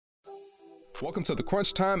Welcome to the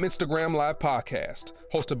Crunch Time Instagram Live podcast,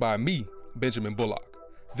 hosted by me, Benjamin Bullock.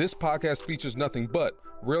 This podcast features nothing but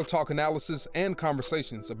real talk analysis and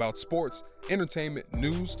conversations about sports, entertainment,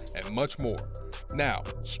 news, and much more. Now,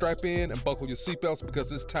 strap in and buckle your seatbelts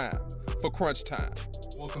because it's time for Crunch Time.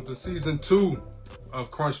 Welcome to season 2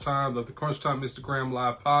 of Crunch Time, of the Crunch Time Instagram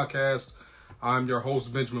Live podcast. I'm your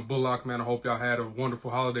host, Benjamin Bullock. Man, I hope y'all had a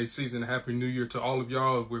wonderful holiday season. Happy New Year to all of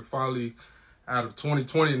y'all. We're finally out of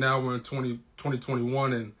 2020 now. We're in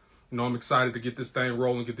 2021, and I'm excited to get this thing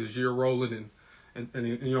rolling, get this year rolling, and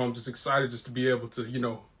I'm just excited just to be able to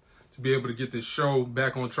get this show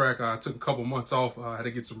back on track. I took a couple months off. I had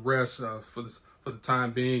to get some rest for the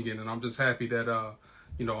time being, and I'm just happy that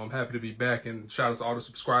I'm happy to be back. And shout out to all the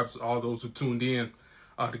subscribers, all those who tuned in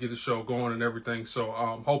to get the show going and everything. So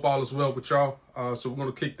hope all is well with y'all. So we're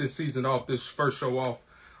gonna kick this season off, this first show off.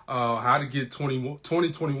 How to get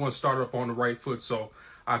 2021 started off on the right foot. So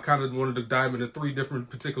I kind of wanted to dive into 3 different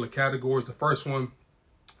particular categories. The first one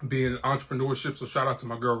being entrepreneurship. So shout out to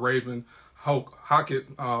my girl Raevyn Hokett,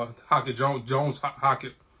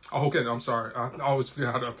 Hokett. I'm sorry. I always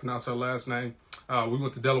forget how to pronounce her last name. We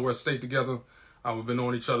went to Delaware State together. We've been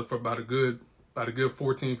knowing each other for about a good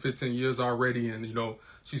 14, 15 years already. And,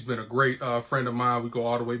 she's been a great friend of mine. We go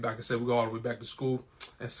all the way back. We go all the way back to school.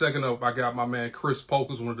 And second up, I got my man Polk,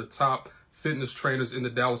 who's one of the top fitness trainers in the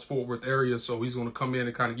Dallas-Fort Worth area. So he's going to come in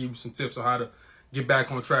and kind of give you some tips on how to get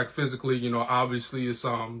back on track physically. Obviously it's,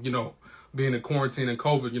 being in quarantine and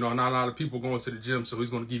COVID, not a lot of people going to the gym. So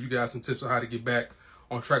he's going to give you guys some tips on how to get back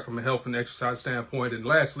on track from a health and exercise standpoint. And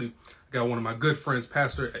lastly, I got one of my good friends,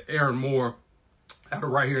 Pastor Aaron Moore, out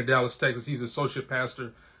of right here in Dallas, Texas. He's associate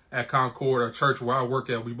pastor at Concord Church, where I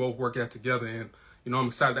work at. We both work at together. And, I'm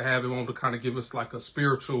excited to have him on to kind of give us like a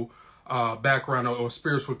spiritual background or a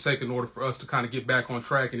spiritual take in order for us to kind of get back on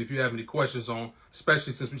track. And if you have any questions on,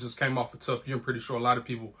 especially since we just came off a tough year, I'm pretty sure a lot of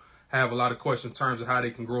people have a lot of questions in terms of how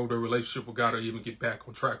they can grow their relationship with God or even get back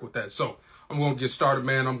on track with that. So I'm going to get started,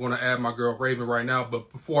 man. I'm going to add my girl Raevyn right now.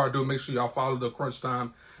 But before I do, make sure y'all follow the Crunch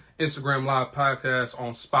Time Instagram Live podcast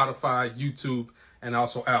on Spotify, YouTube, and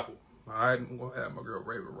also Apple. All right, I'm going to add my girl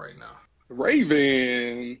Raevyn right now.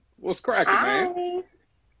 Raevyn, what's cracking, man?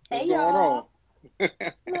 Hey, what's y'all. going on?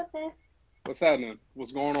 Nothing. What's happening?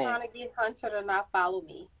 What's going on? Trying to get Hunter to not follow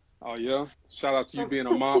me. Oh, yeah? Shout out to you being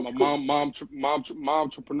a mom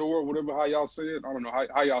entrepreneur, whatever, how y'all say it. I don't know.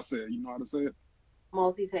 How y'all say it? You know how to say it?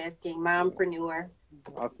 Multitasking, mompreneur.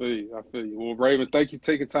 I feel you. Well, Raevyn, thank you for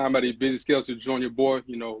taking time out of your busy schedule to join your boy.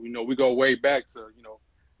 We go way back to,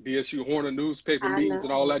 DSU Horner newspaper meetings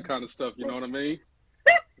and all that kind of stuff. You know what I mean?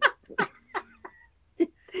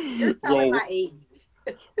 You're telling my age.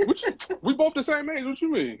 We both the same age. What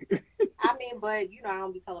you mean? I mean, but I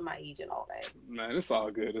don't be telling my age and all that. Man, it's all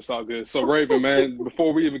good. So Raevyn, man,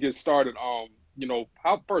 before we even get started, how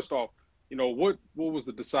first off, what was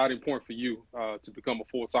the deciding point for you to become a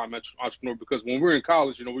full-time entrepreneur? Because when we were in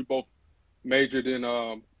college, we both majored in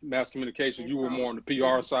mass communication. You were more on the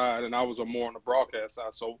PR side, and I was more on the broadcast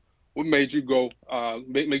side. So, what made you go?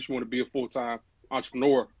 Makes you want to be a full-time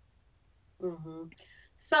entrepreneur? Mm-hmm.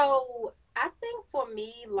 So I think for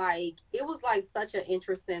me, it was such an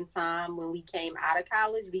interesting time when we came out of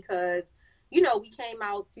college because, we came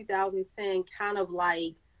out 2010 kind of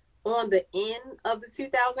on the end of the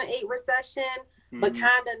 2008 recession, but kind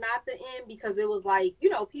of not the end because it was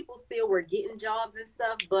people still were getting jobs and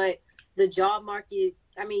stuff, but the job market,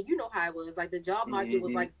 I mean, you know how it was, the job market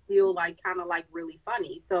was still kind of really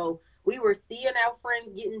funny. So we were seeing our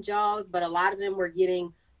friends getting jobs, but a lot of them were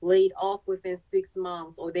getting laid off within 6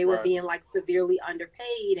 months, or they were being severely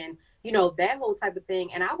underpaid and that whole type of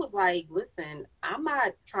thing. And I was like, listen, I'm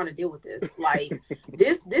not trying to deal with this.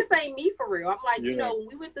 This ain't me for real. I'm when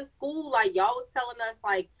we went to school, y'all was telling us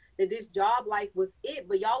that this job life was it,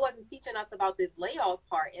 but y'all wasn't teaching us about this layoff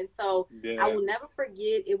part. And so I will never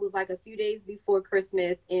forget, it was a few days before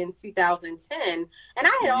Christmas in 2010, and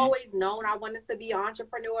I had always known I wanted to be an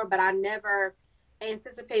entrepreneur, but I never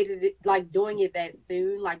anticipated it doing it that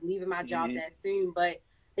soon, leaving my job that soon. But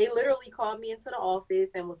they literally called me into the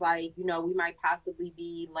office and was we might possibly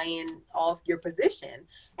be laying off your position.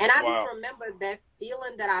 And I just remember that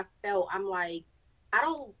feeling that I felt. I'm I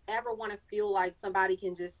don't ever want to feel like somebody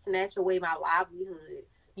can just snatch away my livelihood,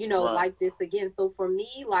 like this again. So for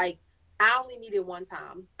me, I only needed one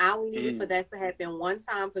time. I only needed for that to happen one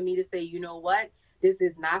time for me to say, you know what? This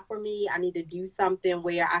is not for me. I need to do something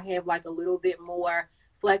where I have a little bit more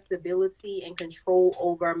flexibility and control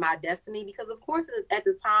over my destiny. Because of course, at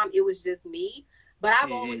the time, it was just me. But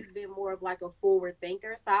I've always been more of a forward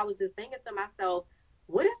thinker. So I was just thinking to myself,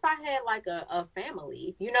 what if I had a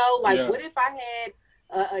family? What if I had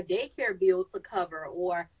a daycare bill to cover,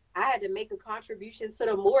 or I had to make a contribution to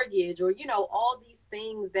the mortgage, or, you know, all these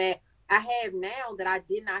things that I have now that I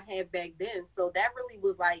did not have back then. So that really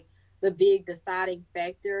was like the big deciding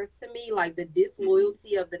factor to me. Like the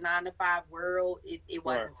disloyalty of the 9 to 5 world, it Right.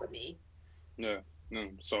 wasn't for me. Yeah.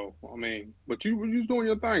 So I mean, but you was doing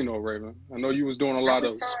your thing though, Raven. I know you was doing a I lot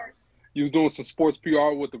was of trying. you was doing some sports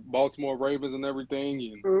PR with the Baltimore Ravens and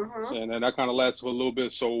everything, Mm-hmm. and that kind of lasted for a little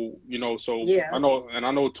bit. So so Yeah. I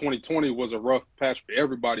know 2020 was a rough patch for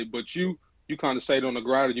everybody, but you kind of stayed on the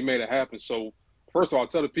grind and you made it happen. So first of all,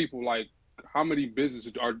 tell the people like how many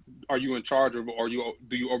businesses are you in charge of, or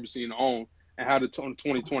do you oversee and own, and how did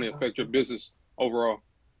 2020 affect your business overall?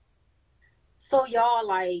 So y'all,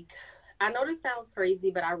 like, I know this sounds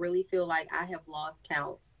crazy, but I really feel like I have lost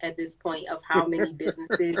count at this point of how many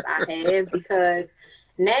businesses I have, because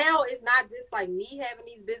now it's not just like me having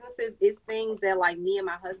these businesses, it's things that like me and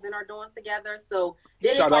my husband are doing together. So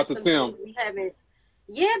then it's Shout out like to some things Tim. we haven't,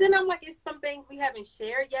 yeah, then I'm like, it's some things we haven't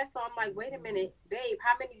shared yet. So I'm like, wait a minute, babe,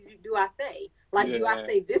 how many do I say? Like, do I Yeah.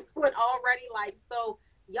 say this one already? Like, so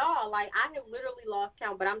y'all, like, I have literally lost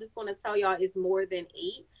count, but I'm just going to tell y'all it's more than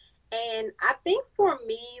 8. And I think for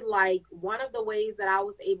me, like, one of the ways that I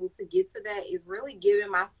was able to get to that is really giving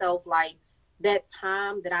myself like that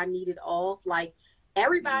time that I needed off. Like,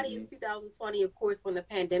 everybody in Hmm. 2020, of course, when the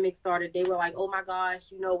pandemic started, they were like, oh my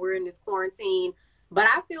gosh, you know, we're in this quarantine. But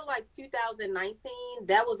I feel like 2019,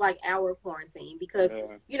 that was like our quarantine, because,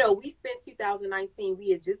 Yeah. you know, we spent 2019,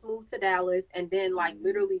 we had just moved to Dallas. And then, like, Hmm.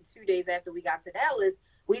 literally 2 days after we got to Dallas,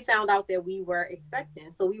 we found out that we were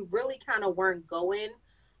expecting. So we really kind of weren't going,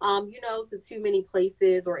 you know, to too many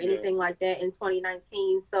places or Yeah. anything like that in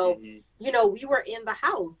 2019. So, Hmm. you know, we were in the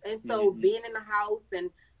house. And so Hmm. being in the house and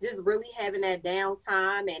just really having that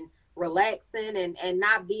downtime and relaxing and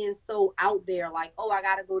not being so out there like, oh, I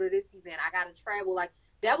gotta go to this event, I gotta travel. Like,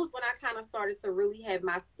 that was when I kind of started to really have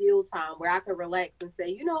my still time where I could relax and say,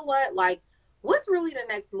 you know what, like, what's really the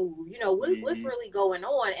next move? You know, what's Hmm. really going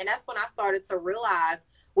on? And that's when I started to realize,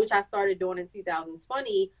 which I started doing in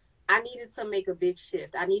 2020, I needed to make a big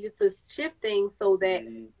shift. I needed to shift things so that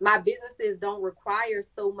Hmm. my businesses don't require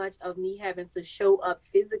so much of me having to show up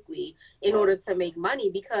physically in Right. order to make money.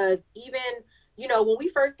 Because even, you know, when we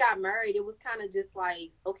first got married, it was kind of just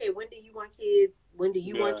like, okay, when do you want kids? When do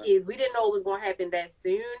you want Yeah. kids? We didn't know it was going to happen that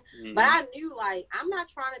soon. But Hmm. I knew, like, I'm not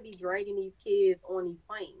trying to be dragging these kids on these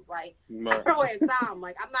planes. Like, I Right. don't have time.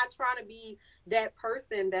 Like, I'm not trying to be that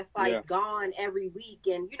person that's Yeah. like gone every week.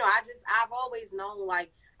 And, you know, I've always known,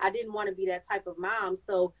 like, I didn't want to be that type of mom.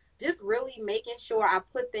 So just really making sure I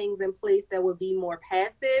put things in place that would be more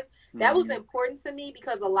passive. That was Hmm. important to me,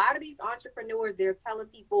 because a lot of these entrepreneurs, they're telling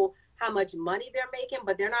people how much money they're making,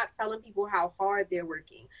 but they're not telling people how hard they're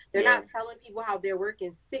working. They're Yeah. not telling people how they're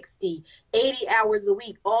working 60, 80 hours a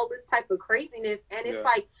week, all this type of craziness. And it's Yeah.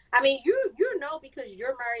 like, I mean, you know, because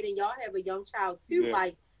you're married and y'all have a young child too, Yeah.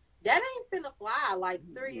 like, that ain't finna fly. Like,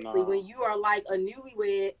 seriously, Nah. when you are like a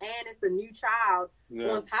newlywed and it's a new child Yeah.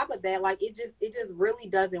 on top of that, like, it just really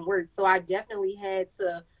doesn't work. So I definitely had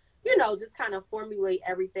to, you know, just kind of formulate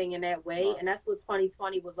everything in that way. Right. And that's what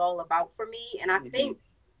 2020 was all about for me. And I Hmm. think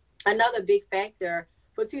another big factor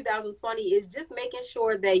for 2020 is just making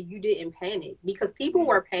sure that you didn't panic, because people Hmm.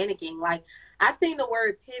 were panicking. Like, I seen the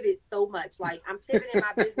word pivot so much. Like, I'm pivoting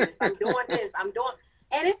my business, I'm doing this, I'm doing,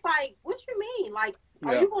 and it's like, what you mean? Like,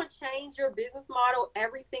 are Yeah. you going to change your business model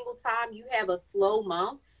every single time you have a slow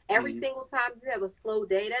month? Every Hmm. single time you have a slow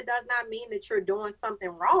day? That does not mean that you're doing something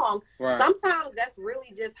wrong. Right. Sometimes that's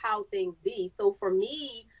really just how things be. So for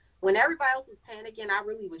me, when everybody else was panicking, I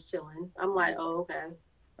really was chilling. I'm like, oh, okay.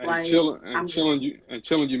 Like, I'm good.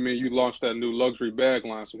 Chilling you mean you launched that new luxury bag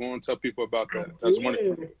line. So we want to tell people about I that. That's one.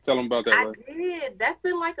 did. Tell them about that, I right? did. That's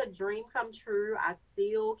been like a dream come true. I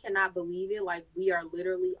still cannot believe it. Like, we are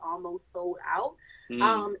literally almost sold out.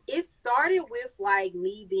 Mm. It started with like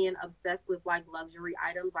me being obsessed with like luxury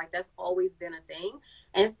items. Like, that's always been a thing.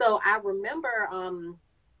 And so I remember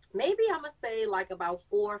maybe I'm gonna say like about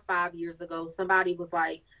 4 or 5 years ago, somebody was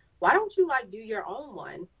like, why don't you like do your own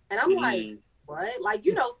one? And I'm like, Mm. what? Like,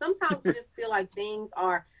 you know, sometimes we just feel like things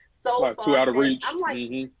are so Like too far out of fetched. reach. I'm like,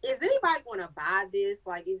 Hmm. is anybody gonna buy this?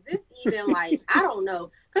 Like, is this even like, I don't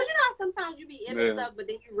know. Cause you know, sometimes you be into Yeah. stuff, but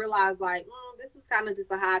then you realize like, this is kind of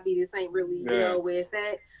just a hobby. This ain't really, you Yeah. know, where it's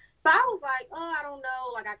at. So I was like, oh, I don't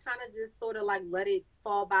know. Like, I kind of just sort of like let it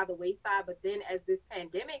fall by the wayside. But then as this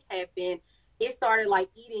pandemic happened, it started like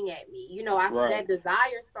eating at me. You know, Right. that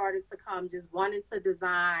desire started to come, just wanting to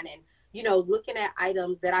design and, you know, looking at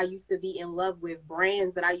items that I used to be in love with,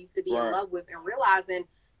 brands that I used to be in Right. love with, and realizing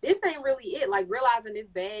this ain't really it. Like, realizing this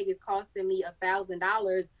bag is costing me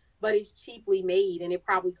 $1,000, but it's cheaply made, and it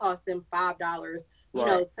probably cost them $5, you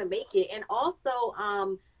know, to make it. And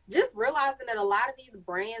also, just realizing that a lot of these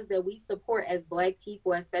brands that we support as Black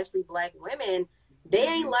people, especially Black women, they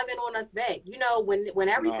ain't loving on us back. You know, when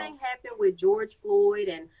everything happened with George Floyd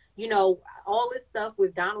and, you know, all this stuff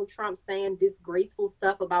with Donald Trump saying disgraceful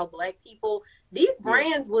stuff about Black people, these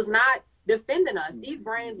brands was not defending us. These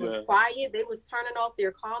brands was quiet. They was turning off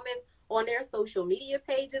their comments on their social media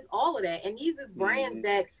pages, all of that. And these is brands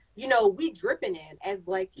that, you know, we dripping in as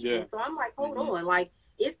Black people. So I'm like, hold on, like,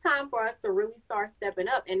 it's time for us to really start stepping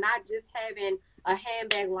up and not just having a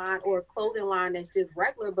handbag line or a clothing line that's just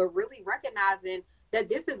regular, but really recognizing that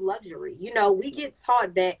this is luxury. You know, we get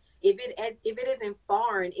taught that if it isn't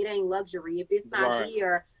foreign, it ain't luxury. If it's not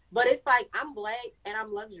here, but it's like, I'm Black and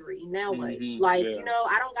I'm luxury. Now what? Like, you know,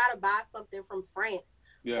 I don't gotta buy something from France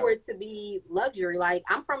for it to be luxury. Like,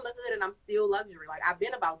 I'm from the hood and I'm still luxury. Like, I've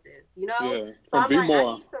been about this, you know? So I'm like,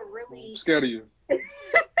 I need to really... I'm scared of you.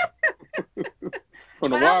 From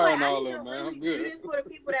the but wire like, and all that, man. really I'm good. Do this for the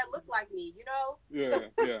people that look like me, you know?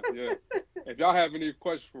 Yeah. If y'all have any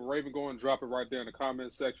questions for Raevyn, go and drop it right there in the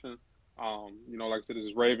comment section. You know, like I said, this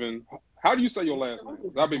is Raevyn. How do you say your last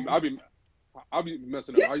name? I'll be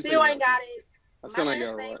messing up. You still ain't got it. I still ain't got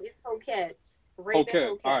it right. My last name is Hokett. Raevyn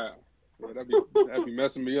Hokett. All right. Yeah, that'd be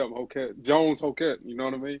messing me up. Hokett. Jones Hokett. You know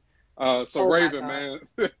what I mean? So Raevyn,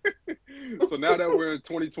 man. So now that we're in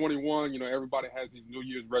 2021, you know, everybody has these New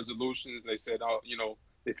Year's resolutions. They said, you know,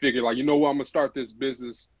 they figure like, you know what, I'm gonna start this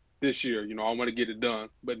business this year. You know, I want to get it done.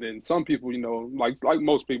 But then some people, you know, like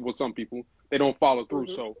most people, some people, they don't follow through.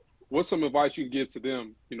 So what's some advice you can give to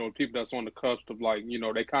them, you know, people that's on the cusp of like, you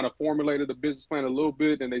know, they kind of formulated the business plan a little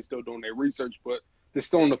bit and they still doing their research, but they're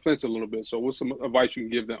still on the fence a little bit. So what's some advice you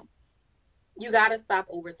can give them? You got to stop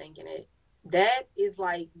overthinking it. That is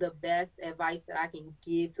like the best advice that I can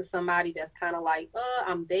give to somebody that's kind of like,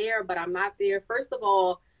 I'm there, but I'm not there. First of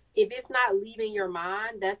all, if it's not leaving your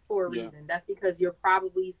mind, that's for a reason. That's because you're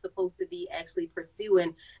probably supposed to be actually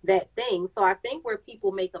pursuing that thing. So I think where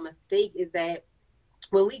people make a mistake is that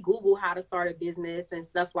when we Google how to start a business and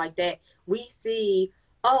stuff like that, we see,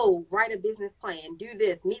 oh, write a business plan, do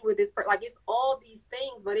this, meet with this person. Like, it's all these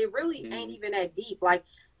things, but it really ain't even that deep. Like,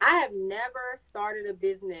 I have never started a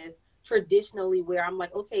business traditionally where I'm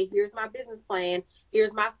like, okay, here's my business plan,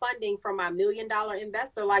 here's my funding from my $1 million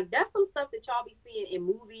investor. Like, that's some stuff that y'all be seeing in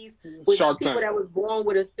movies with these people that was born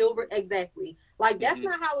with a silver. Exactly. Like, that's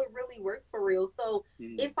not how it really works for real. So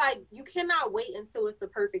it's like, you cannot wait until it's the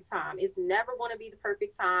perfect time. It's never going to be the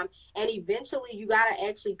perfect time. And eventually you got to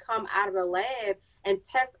actually come out of the lab and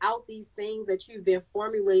test out these things that you've been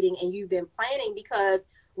formulating and you've been planning, because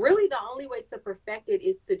really the only way to perfect it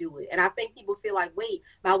is to do it. And I think people feel like, wait,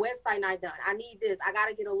 my website not done, I need this, I got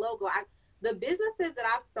to get a logo. The businesses that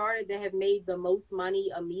I've started that have made the most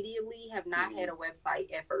money immediately have not had a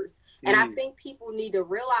website at first. And I think people need to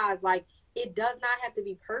realize, like, it does not have to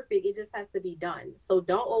be perfect, it just has to be done. So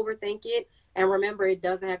don't overthink it, and remember, it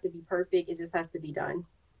doesn't have to be perfect, it just has to be done.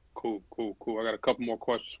 Cool. I got a couple more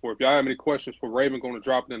questions for you. If y'all have any questions for Raevyn, going to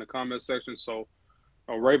drop it in the comment section. So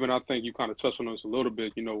Raevyn, I think you kind of touched on this a little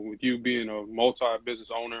bit, you know, with you being a multi-business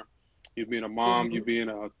owner, you being a mom, you being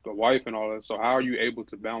a wife and all that. So how are you able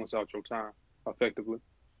to balance out your time effectively?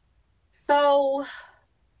 So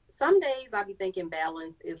some days I be thinking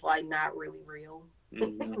balance is like not really real.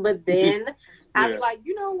 But then I be like,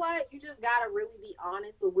 you know what? You just got to really be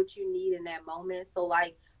honest with what you need in that moment. So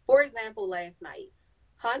like, for example, last night,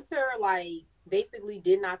 Hunter, like, basically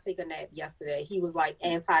did not take a nap yesterday. He was like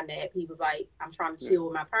anti-nap. He was like, I'm trying to chill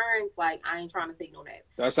with my parents. Like, I ain't trying to take no nap.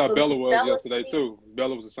 That's how Bella was yesterday too.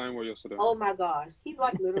 Bella was the same way yesterday. Oh my gosh. He's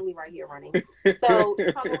like literally right here running. So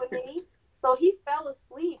coming with me. So he fell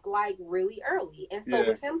asleep like really early. And so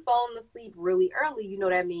with him falling asleep really early, you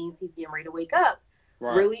know, that means he's getting ready to wake up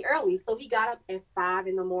really early. So he got up at 5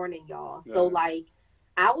 a.m, y'all. So like,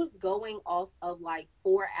 I was going off of like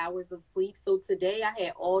 4 hours of sleep. So today I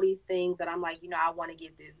had all these things that I'm like, you know, I want to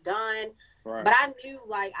get this done. But I knew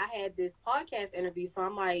like I had this podcast interview. So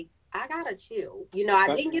I'm like, I got to chill. You know,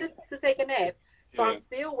 I didn't get to take a nap. So I'm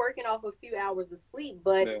still working off a few hours of sleep.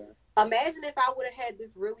 But imagine if I would have had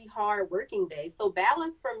this really hard working day. So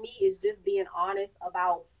balance for me is just being honest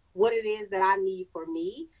about what it is that I need for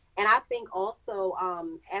me. And I think also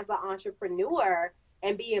as an entrepreneur,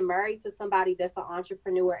 and being married to somebody that's an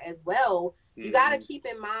entrepreneur as well, you got to keep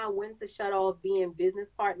in mind when to shut off being business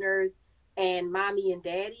partners and mommy and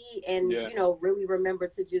daddy, and, you know, really remember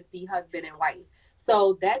to just be husband and wife.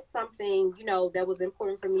 So that's something, you know, that was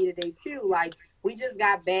important for me today too. Like, we just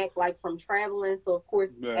got back like from traveling. So of course,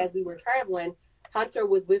 as we were traveling, Hunter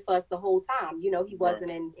was with us the whole time. You know, he Right.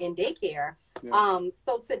 wasn't in daycare. Yeah.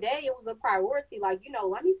 So today it was a priority. Like, you know,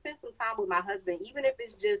 let me spend some time with my husband, even if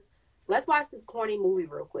it's just, let's watch this corny movie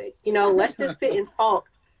real quick. You know, let's just sit and talk,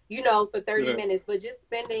 you know, for 30 Yeah. minutes, but just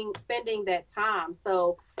spending that time.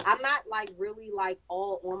 So I'm not like really like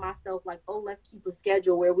all on myself, like, oh, let's keep a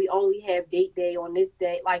schedule where we only have date day on this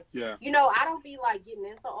day. Like, Yeah. you know, I don't be like getting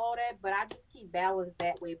into all that, but I just keep balance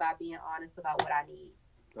that way by being honest about what I need.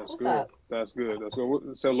 That's What's good. up? That's good. That's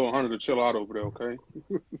good. Tell little Hunter to chill out over there, okay?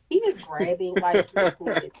 He is grabbing, like, it's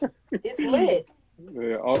lit. It's lit.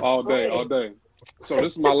 Yeah, all Go day, all ahead. day. So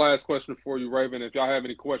this is my last question for you, Raven. If y'all have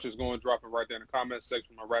any questions, go and drop it right there in the comment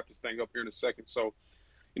section. I'll wrap this thing up here in a second. So,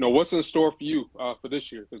 what's in store for you for this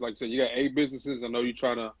year? Because like I said, you got 8 businesses. I know you're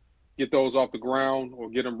trying to get those off the ground or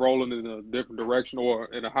get them rolling in a different direction or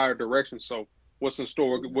in a higher direction. So what's in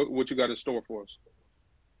store? What you got in store for us?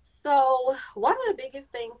 So, one of the biggest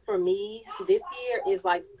things for me this year is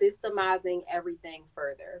like systemizing everything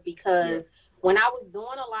further Yeah. because when I was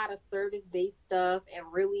doing a lot of service based stuff and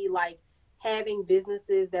really like having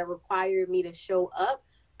businesses that required me to show up,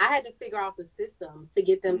 I had to figure out the systems to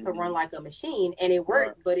get them to run Hmm. like a machine. And it Right.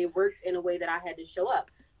 worked, but it worked in a way that I had to show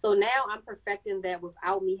up. So now I'm perfecting that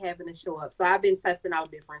without me having to show up. So I've been testing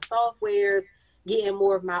out different softwares, getting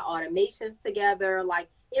more of my automations together. Like,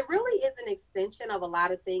 it really is an extension of a lot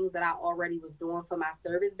of things that I already was doing for my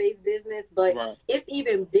service based business, but Right. it's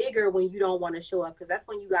even bigger when you don't want to show up because that's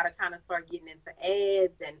when you got to kind of start getting into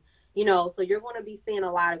ads and, you know, so you're going to be seeing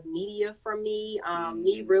a lot of media from me,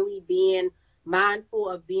 me Hmm. really being mindful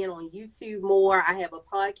of being on YouTube more. I have a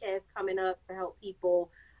podcast coming up to help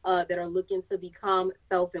people that are looking to become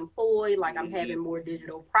self-employed. Like, I'm Hmm. having more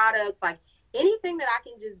digital products, like anything that I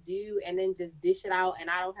can just do and then just dish it out and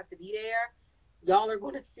I don't have to be there. Y'all are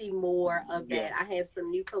going to see more of Yeah. that. I have some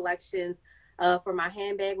new collections for my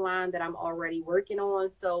handbag line that I'm already working on.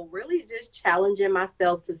 So really just challenging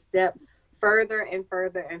myself to step further and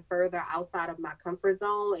further and further outside of my comfort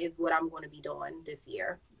zone is what I'm going to be doing this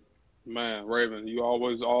year. Man, Raven, you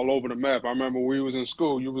always all over the map. I remember when we was in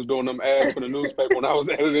school, you was doing them ads for the newspaper when I was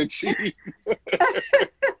editor in chief.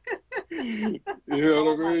 You know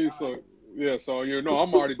Oh what I my mean? So gosh. yeah, so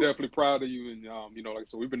I'm already definitely proud of you, and like I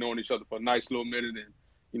said, we've been knowing each other for a nice little minute,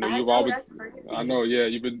 and I you've know, always, that's I crazy. know, yeah,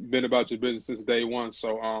 you've been about your business since day one.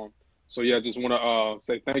 So yeah, just want to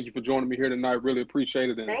say thank you for joining me here tonight. Really appreciate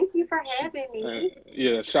it, and Thank you for having me.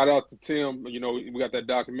 yeah, shout out to Tim. We got that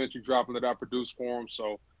documentary dropping that I produced for him,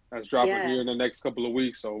 so that's dropping here Yes. in the next couple of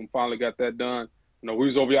weeks. So we finally got that done. We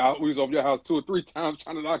was over your house 2 or 3 times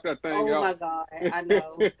trying to knock that thing Oh out. my God. I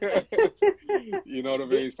know. You know what I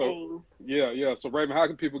Big mean? So things. yeah, yeah. So Raven, how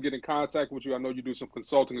can people get in contact with you? I know you do some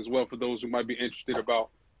consulting as well for those who might be interested about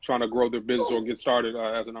trying to grow their business or get started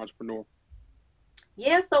as an entrepreneur.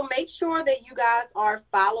 Yeah, so make sure that you guys are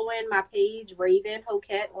following my page, Raevyn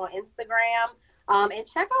Hokett, on Instagram. And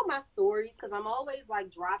check out my stories because I'm always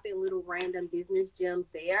like dropping little random business gems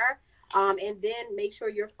there. And then make sure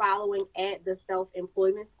you're following at the Self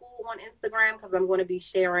Employment School on Instagram because I'm going to be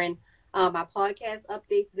sharing my podcast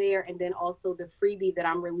updates there. And then also the freebie that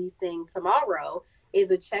I'm releasing tomorrow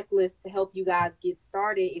is a checklist to help you guys get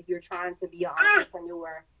started if you're trying to be an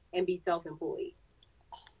entrepreneur and be self employed.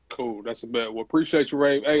 Cool, that's a bet. Well, appreciate you,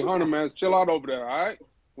 Ray. Hey, Hunter, man, chill out over there. All right,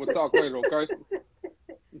 we'll talk later, okay?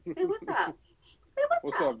 Say what's up. Say what's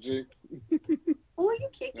What's up. up, G? Who are you Yeah,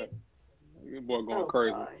 kicking? your boy going Oh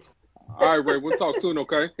crazy. gosh. All right, Ray, we'll talk soon,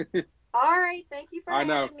 okay? All right. Thank you for I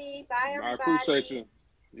know. having me. Bye, I appreciate everybody.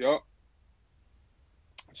 you. Yup.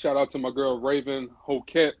 Shout out to my girl Raven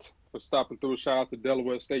Hokett for stopping through. Shout out to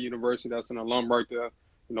Delaware State University. That's an alum right there.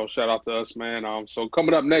 Shout out to us, man. So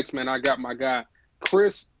coming up next, man, I got my guy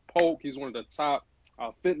Chris Polk. He's one of the top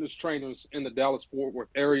fitness trainers in the Dallas-Fort Worth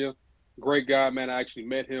area. Great guy, man. I actually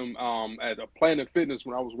met him at a Planet Fitness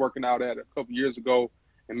when I was working out at a couple years ago.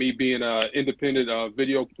 And me being an independent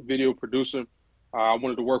video producer, I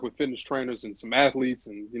wanted to work with fitness trainers and some athletes,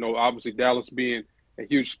 and obviously Dallas being a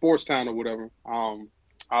huge sports town or whatever.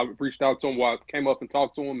 I reached out to him while I came up and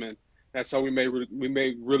talked to him, and that's how we made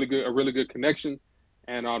a really good connection,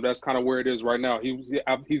 and that's kind of where it is right now.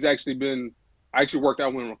 He's actually been I actually worked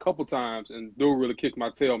out with him a couple times, and dude really kicked my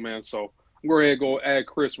tail, man. So I'm going to go add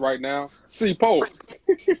Chris right now. See Polk.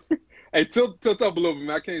 Hey, tilt up a little bit,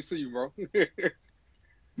 man. I can't see you, bro.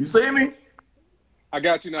 You see me? I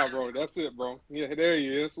got you now, bro. That's it, bro. Yeah, there he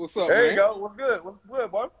is. What's up, There you man? go. What's good? What's good,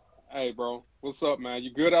 boy? Hey, bro. What's up, man?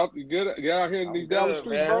 You good out? You good out here in I'm these Dallas good,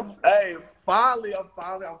 streets, bro? man. Hey, I'm finally on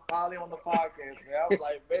the podcast, man. I was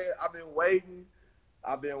like, man, I've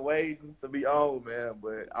been waiting to be on, man.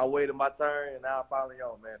 But I waited my turn, and now I'm finally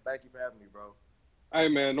on, man. Thank you for having me, bro. Hey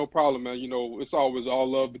man, no problem, man. It's always all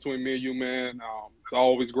love between me and you, man. It's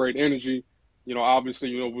always great energy.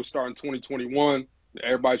 Obviously, we're starting 2021.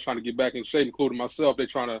 Everybody's trying to get back in shape, including myself. They're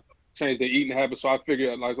trying to change their eating habits. So I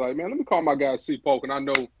figured, I was like, man, let me call my guy C Polk, and I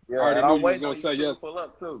know I Yeah, already and knew I'm you was waiting gonna on you say two to yes. pull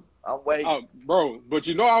up too. I'm waiting. Bro, but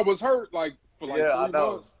I was hurt like for like Yeah, I three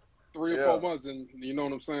know. months, 3 or 4 Yeah. months, and you know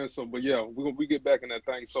what I'm saying. So, but yeah, we get back in that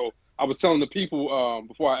thing. So I was telling the people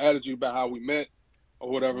before I added you about how we met or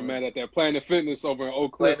whatever, Mm-hmm. man, at that Planet Fitness over in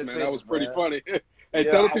Oak Cliff, Planet man. That was Fitness, pretty man. funny. Hey,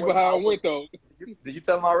 Yeah, tell the people how it went though. Did you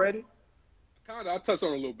tell them already? Kinda, I touched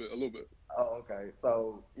on it a little bit. Oh, okay.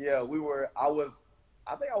 So yeah,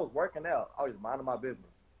 I think I was working out. I was minding my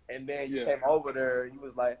business, and then you Yeah, came over there. You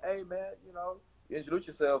was like, "Hey, man, you introduced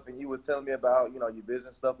yourself," and you was telling me about your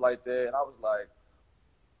business stuff like that, and I was like,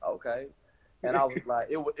 "Okay," and I was like,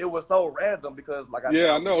 it was so random because, like I said,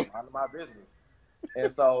 yeah, I I was know. minding my business,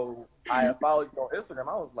 and so I had followed you on Instagram.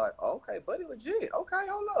 I was like, "Okay, buddy, legit. Okay,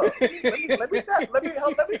 hold up. Let me tap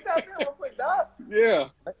in real quick, Doc." Yeah,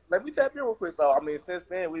 Let me tap in real quick. So, I mean, since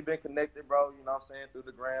then, we've been connected, bro. You know what I'm saying? Through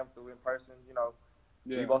the gram, through in person.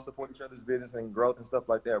 We yeah. both support each other's business and growth and stuff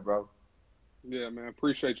like that, bro. Yeah, man,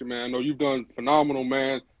 appreciate you, man. I know you've done phenomenal,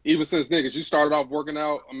 man. Even since niggas, you started off working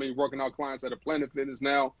out. I mean, working out clients at a Planet Fitness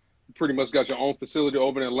now. You pretty much got your own facility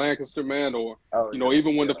over in Lancaster, man. Or Oh, yeah. Yeah.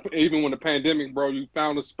 even when the pandemic, bro, you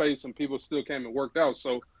found a space and people still came and worked out.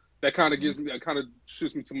 So that kind of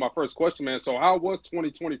shoots me to my first question, man. So how was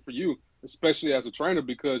 2020 for you, especially as a trainer?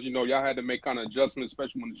 Because y'all had to make kind of adjustments,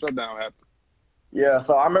 especially when the shutdown happened. Yeah,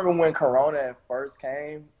 so I remember when Corona first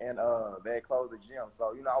came and they had closed the gym.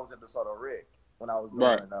 So, I was at the sort of Rick when I was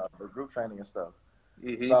Right. doing the group training and stuff.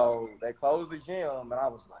 Mm-hmm. So they closed the gym and I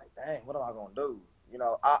was like, dang, what am I gonna do?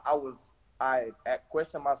 I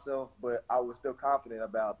questioned myself, but I was still confident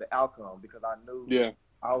about the outcome because I knew Yeah.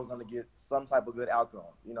 I was gonna get some type of good outcome.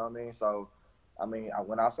 You know what I mean? So I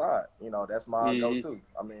went outside. That's my Mm-hmm.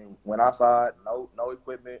 go-to. Went outside, no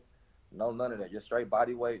equipment, no none of that, just straight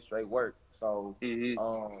body weight, straight work. So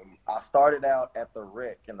Mm-hmm. I started out at the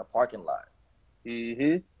rec in the parking lot. Mm-hmm.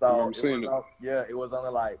 I So remember seeing it. it was only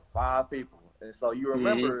like 5 people, and so you Mm-hmm.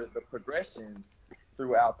 remember the progression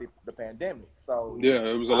throughout the pandemic. So Yeah,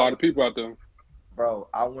 it was a I lot of went, people out there. bro,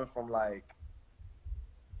 I went from like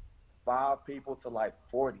 5 people to like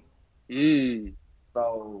 40. Mm.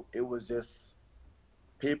 So it was just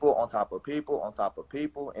people on top of people on top of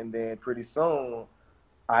people, and then pretty soon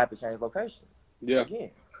I had to change locations Yeah.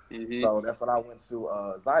 again. Mm-hmm. So that's when I went to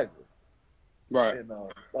Zyber Right. in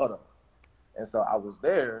Soto. And so I was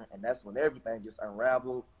there, and that's when everything just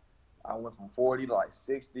unraveled. I went from 40 to like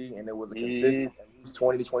 60, and it was a Mm-hmm. consistent at least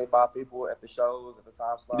 20 to 25 people at the shows, at the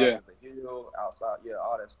time slots, Yeah. at the hill, outside, yeah,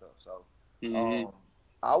 all that stuff. So Mm-hmm. um,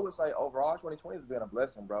 I would say overall 2020 has been a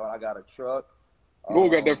blessing, bro. I got a truck. Boy,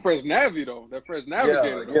 got that Um, fresh Navi though. That fresh yeah,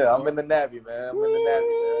 Navigator though, yeah, I'm boy. in the Navy, man. I'm in the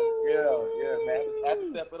Navy, man. Yeah, yeah, man. I had to Woo!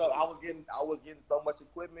 step it up. I was getting so much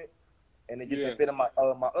equipment, and it just Yeah. didn't fit in my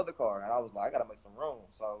other car, and I was like, I gotta make some room.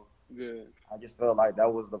 So Yeah. I just felt like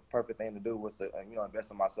that was the perfect thing to do was to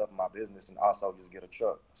invest in myself and my business, and also just get a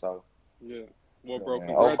truck. So Yeah. Well, yeah, bro, man.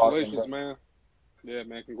 Overall, it's been congratulations, blessed. man. Yeah, man.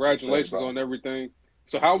 Appreciate it, Congratulations bro. on everything.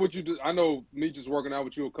 So how would you do? I know me just working out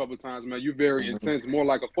with you a couple of times, man. You're very Hmm. intense, more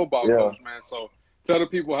like a football Yeah. coach, man. So tell the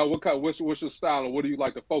people what's your style and what do you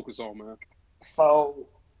like to focus on, man? So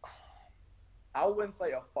I wouldn't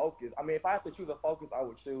say a focus. I mean, if I have to choose a focus, I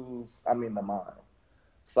would choose. The mind.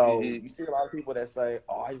 So Mm-hmm. you see a lot of people that say,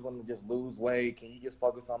 "Oh, I just want to just lose weight. Can you just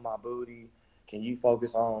focus on my booty? Can you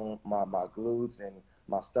focus on my glutes and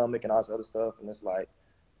my stomach and all this other stuff?" And it's like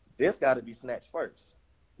this got to be snatched first.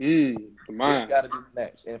 The This mind. got to be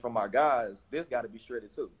snatched, and for my guys, this got to be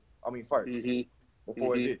shredded too. First Mm-hmm.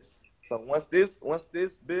 before Mm-hmm. this. So once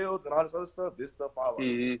this builds and all this other stuff, this stuff follows.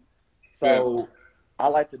 Mm-hmm. Yeah. So I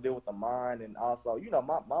like to deal with the mind, and also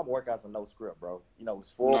my workouts are no script, bro.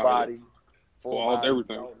 It's full No, yeah. body, For full all body. You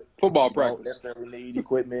everything. don't Football you don't practice. necessarily need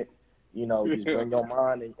equipment. Just Yeah. bring your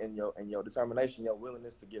mind and your determination, your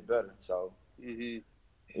willingness to get better. So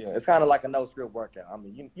Mm-hmm. yeah, it's kind of like a no script workout. I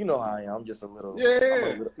mean, you know how I am. I'm just a little. I'm a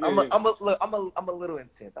Yeah. little. Yeah. I'm a little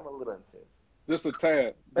intense. I'm a little intense. Just a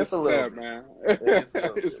tad. It's Just a a little tad, bit. man. Yeah, just a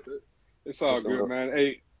little it's bit. it's all Just a good, little. man.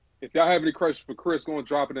 Hey, if y'all have any questions for Chris, go and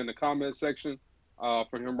drop it in the comment section. For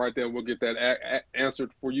him right there, we'll get that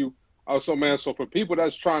answered for you. Also, man, so for people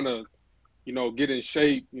that's trying to, get in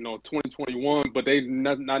shape, 2021, but they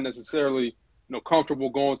not necessarily, comfortable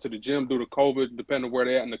going to the gym due to COVID, depending on where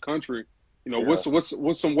they're at in the country. Yeah.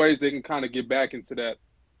 What's some ways they can kind of get back into that,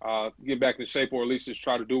 get back in shape, or at least just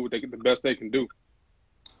try to do what the best they can do.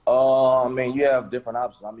 I mean, you have different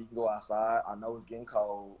options. I mean, you can go outside. I know it's getting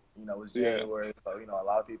cold. You know, it's Yeah. January, so you know a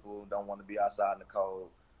lot of people don't want to be outside in the cold.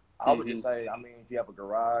 I would Mm-hmm. just say, I mean, if you have a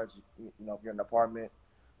garage, you know, if you're in an apartment,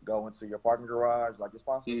 go into your parking garage, like just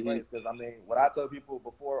find some Mm-hmm. space. Because I mean, what I tell people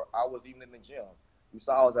before I was even in the gym, you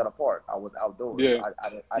saw I was at a park. I was outdoors. Yeah.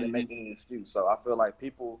 I didn't make Mm-hmm. any excuse. So I feel like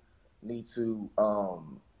people need to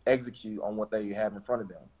execute on what they have in front of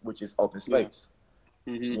them, which is open Yeah. space.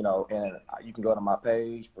 Mm-hmm. You know, and you can go to my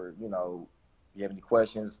page for, you know, if you have any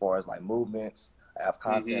questions as far as like movements. I have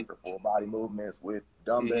Mm-hmm. content for full body movements with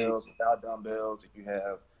Mm-hmm. dumbbells, without dumbbells. If you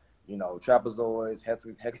have, you know, trapezoids,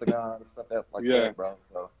 hexagons, stuff like Yeah. that, bro.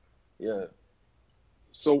 So, yeah.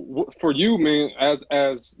 So for you, man,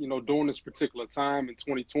 as you know, during this particular time in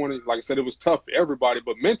 2020, like I said, it was tough for everybody,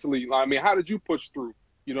 but mentally, I mean, how did you push through?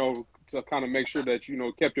 You know, to kind of make sure that you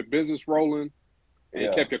know kept your business rolling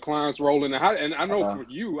and Yeah. kept your clients rolling. And I know Uh-huh. for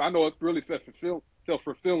you, I know it really felt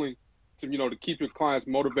fulfilling to you know to keep your clients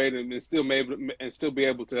motivated and still be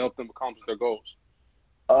able to help them accomplish their goals.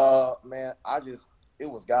 Man, it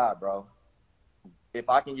was God, bro. If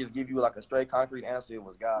I can just give you like a straight concrete answer, it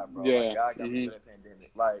was God, bro. Like Yeah. God got me Mhm. through that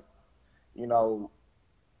pandemic. Like, you know,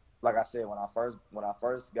 like I said, when I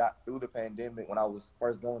first got through the pandemic, when I was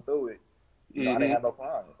first going through it, you know, I didn't Mhm. have no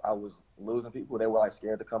clients. I was losing people. They were like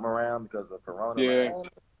scared to come around because of Corona. Like, Yeah. oh,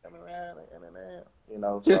 come around, you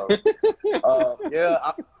know. So, yeah,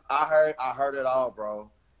 I heard it all, bro.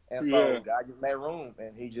 And Yeah. so God just made room,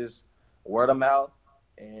 and He just word of mouth,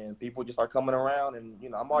 and people just start coming around. And you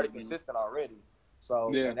know, I'm already Mhm. consistent already.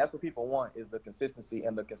 So, Yeah. and that's what people want is the consistency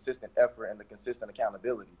and the consistent effort and the consistent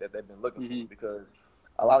accountability that they've been looking for. Mhm. Because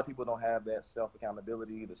a lot of people don't have that self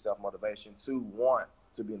accountability, the self motivation to want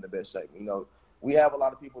to be in the best shape. You know, we have a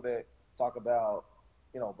lot of people that talk about,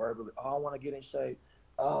 you know, verbally, oh, I want to get in shape.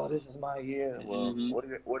 Oh, this is my year. Well, Mhm. what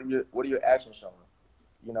are your actions showing?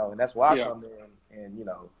 You know, and that's why I Yeah. come in and, you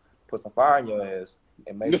know, put some fire in your ass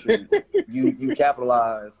and make sure you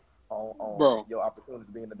capitalize on Bro. your opportunities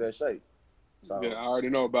to be in the best shape. Yeah, So I already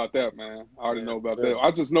know about that, man. I already yeah, know about yeah. that.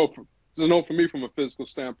 I just know for me from a physical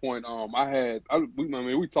standpoint, I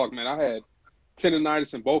mean, we talked, man. I had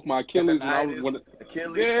tendonitis in both my Achilles, and I was Tendonitis,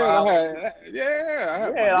 Achilles yeah, problems. I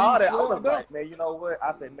You had my had all knees that. I was swelled up, like, man, you know what?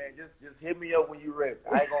 I said, man, just hit me up when you ready.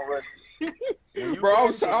 I ain't gonna rush you. When you bro.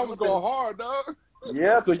 ready, because I you was was going in, hard, dog.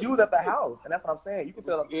 yeah, because you was at the house, and that's what I'm saying. You can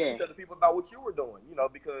Yeah, tell the people about what you were doing, you know,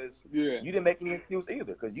 because yeah, you didn't make any excuse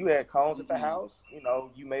either, because you had cones at the mm-mm. house, you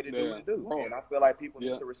know, you made it do what Yeah, it do, bro. and I feel like people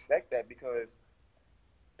need Yeah, to respect that because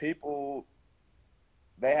people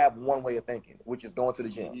they have one way of thinking, which is going to the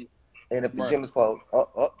gym, hmm and if the right. gym is closed,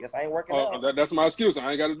 guess I ain't working out. That's my excuse.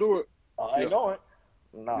 I ain't got to do it. I Yeah, ain't going.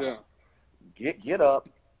 Nah, yeah, get up.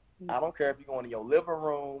 I don't care if you're going to your living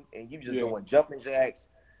room and you just yeah. doing jumping jacks,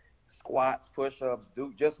 squats, push-ups.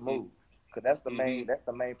 Do just move, cause Mm-hmm. that's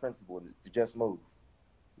the main principle is to just move.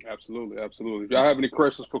 Absolutely, absolutely. If y'all have any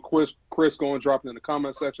questions for Chris, go and drop it in the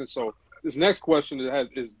comment section. So this next question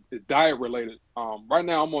is diet related. Right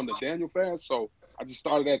now I'm on the Daniel fast, so I just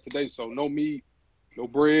started that today. So no meat, no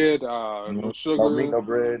bread, no No meat, sugar. no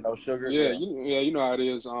bread, no sugar. Yeah, Yeah. you know how it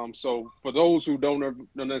is. So for those who don't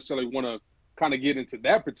necessarily want to kind of get into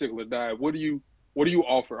that particular diet, what do you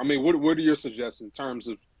offer? I mean, what are your suggestions in terms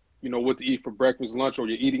of you know what to eat for breakfast, lunch, or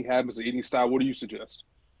your eating habits or eating style? What do you suggest?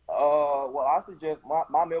 Well, I suggest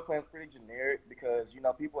my meal plan is pretty generic because you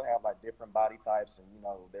know people have like different body types and you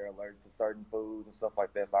know they're allergic to certain foods and stuff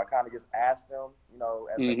like that. So I kind of just ask them, you know,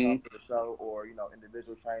 as they come Mm-hmm. to the show or you know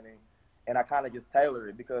individual training, and I kind of just tailor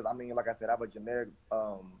it because I mean, like I said, I have a generic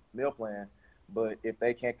meal plan, but if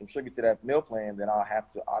they can't contribute to that meal plan, then I'll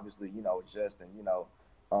have to obviously you know adjust and you know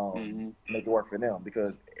Mm-hmm. make it work for them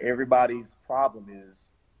because everybody's problem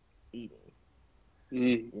is eating.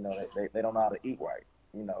 You know, they don't know how to eat right.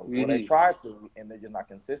 You know, well, they Mm-hmm. try to, and they're just not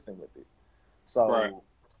consistent with it. Right. So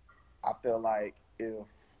I feel like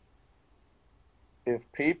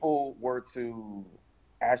if people were to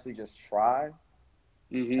actually just try,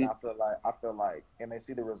 and Mm-hmm. I feel like, and they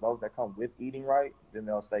see the results that come with eating right, then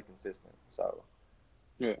they'll stay consistent. So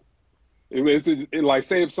Yeah. Like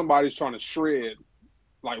say if somebody's trying to shred,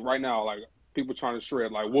 like right now, like people trying to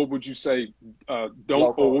shred, like what would you say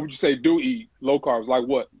don't low or what carb, would you say do eat? Low carbs, like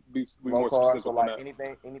what? Be low more carb. So specific on like that.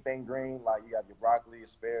 anything green, like you got your broccoli,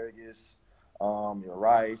 asparagus, your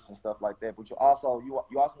rice and stuff like that. But you also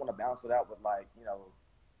want to balance it out with like you know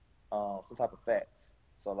some type of fats.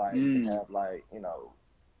 So like you can Mm. have like you know,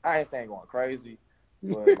 I ain't saying going crazy,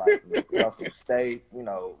 but like some you know some steak, you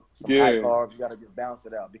know, some high Yeah. carbs. You gotta just balance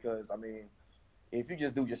it out because I mean, if you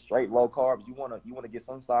just do just straight low carbs, you wanna get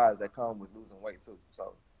some sides that come with losing weight too.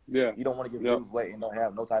 So Yeah. you don't want to get Yep. lose weight and don't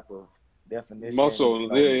have no type of definition. Muscle,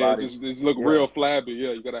 Your yeah, body. just look real flabby.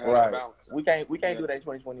 Yeah, you gotta have the Right. balance. We can't do that in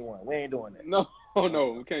 2021. We ain't doing that. No,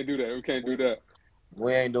 we can't do that. We can't do that.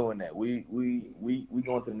 We ain't doing that. We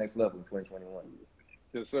going to the next level in 2021.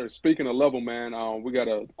 Yes, sir. Speaking of level, man, we got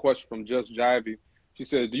a question from Just Jivey. She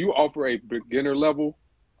says, "Do you offer a beginner level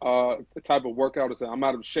type of workout?" I said, "I'm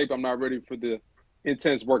out of shape. I'm not ready for the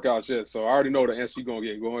intense workouts yet." So I already know the answer you're gonna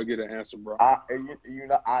get. Go ahead and get an answer, bro.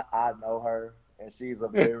 I know her, and she's a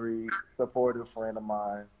very supportive friend of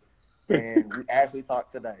mine, and we actually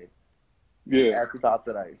talked today.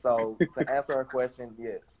 So to answer her question,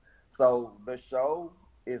 yes. So the show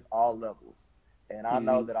is all levels, and I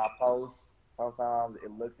know that I post. Sometimes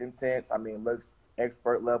it looks intense. I mean, it looks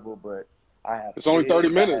expert level, but I have. It's only 30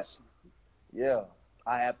 minutes.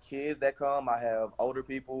 I have kids that come. I have older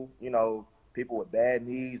people. People with bad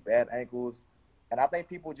knees, bad ankles, and I think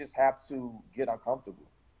people just have to get uncomfortable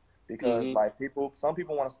because, like, some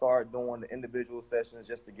people want to start doing the individual sessions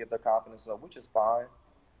just to get their confidence up, which is fine.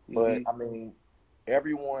 But I mean,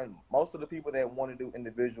 most of the people that want to do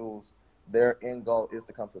individuals, their end goal is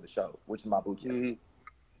to come to the show, which is my boot camp.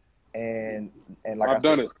 And like I've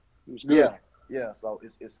done it. It's good. Yeah. So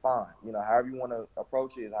it's fine. However you want to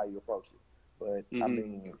approach it is how you approach it. But I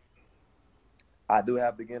mean, I do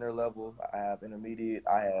have beginner level. I have intermediate.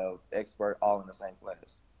 I have expert, all in the same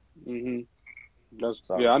class.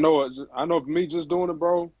 I know. I know. For me, just doing it,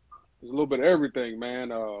 bro. It's a little bit of everything,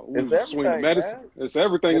 man. It's everything, medicine. Man. It's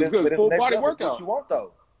everything. It's good. It's full body workout. What you want,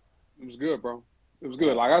 though? It was good, bro. It was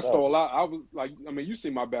good. Like I stole a lot. I was like, I mean, you see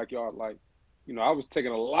my backyard. Like, I was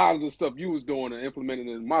taking a lot of the stuff you was doing and implementing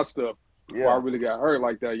it in my stuff before I really got hurt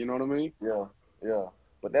like that. You know what I mean? Yeah.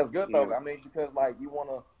 But that's good though. I mean, because like you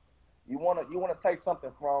wanna take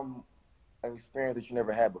something from an experience that you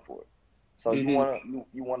never had before. So you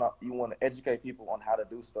wanna educate people on how to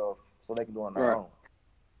do stuff so they can do it on their own.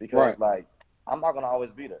 Because like I'm not gonna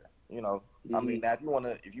always be there. I mean, now if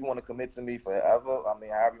you wanna commit to me forever, I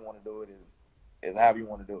mean, however you want to do it is however you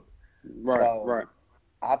want to do it. Right.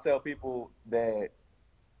 I tell people that,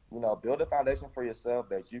 build a foundation for yourself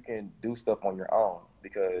that you can do stuff on your own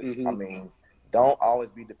because, I mean, don't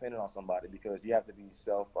always be dependent on somebody because you have to be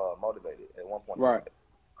self-motivated at one point. Right.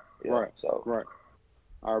 Right.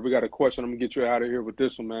 All right, we got a question. I'm going to get you out of here with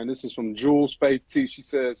this one, man. This is from Jules Faith T. She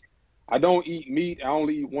says, "I don't eat meat. I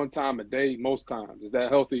only eat one time a day most times. Is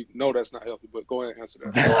that healthy?" No, that's not healthy, but go ahead and answer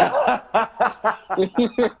that.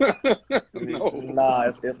 No.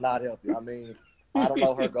 Nah, it's not healthy. I mean, I don't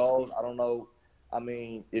know her goals. I don't know. I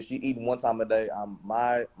mean, if she eating one time a day,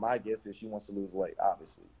 my guess is she wants to lose weight,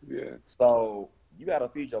 obviously. Yeah. So you got to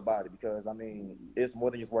feed your body because, I mean, it's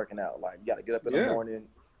more than just working out. Like, you got to get up in the morning.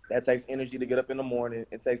 That takes energy to get up in the morning.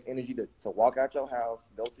 It takes energy to walk out your house,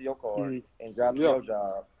 go to your car, and drive to your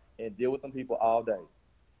job and deal with them people all day.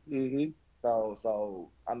 So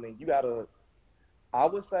I mean, you got to, I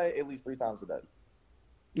would say at least 3 times a day.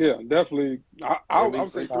 Yeah, definitely. I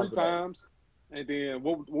would say 3 times. And then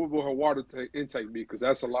what would her water intake be? Because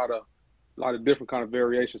that's a lot of different kind of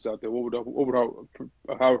variations out there. What would her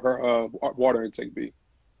water intake be?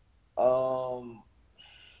 I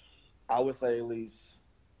would say at least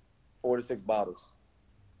 4 to 6 bottles.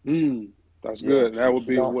 That's good. That would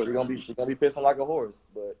be what she's gonna be pissing like a horse,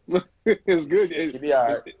 but it's good. She'll be all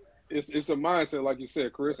right. It's a mindset, like you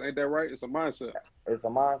said, Chris. Ain't that right? It's a mindset. It's a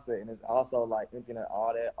mindset, and it's also like emptying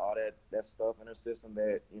all that stuff in her system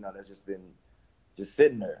that that's just been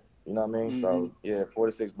sitting there. You know what I mean? So yeah, 4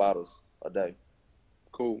 to 6 bottles a day.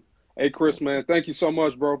 Cool. Hey, Chris, man, thank you so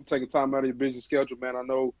much, bro, for taking time out of your busy schedule, man. I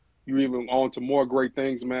know you're even on to more great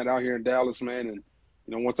things, man, out here in Dallas, man. And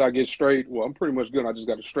once I get straight, well, I'm pretty much good. I just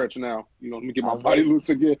got to stretch now. Let me get my body loose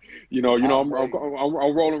again. I'm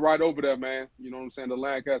rolling right over there, man. You know what I'm saying? The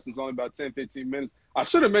Lancaster's only about 10, 15 minutes. I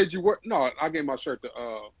should have made you work. No, I gave my shirt to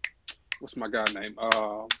what's my guy name?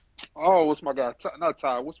 What's my guy? Not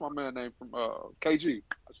Ty. What's my man name from KG?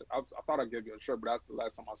 I thought I gave you a shirt, but that's the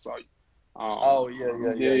last time I saw you.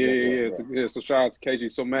 Yeah. So shout out to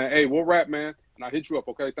KG. So man, hey, we'll wrap, man, and I'll hit you up.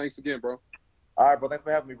 Okay, thanks again, bro. All right, bro. Thanks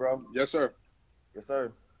for having me, bro. Yes, sir. Yes,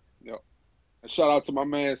 sir. Yep. And shout out to my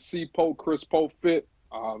man C Polk, Chris Polk Fit.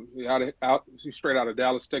 He's straight out of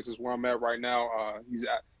Dallas, Texas, where I'm at right now.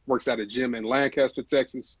 Works at a gym in Lancaster,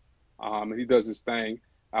 Texas. And he does his thing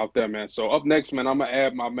out there, man. So up next, man, I'm gonna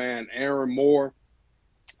add my man Aaron Moore.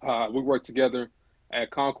 We work together at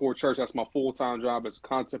Concord Church. That's my full-time job as a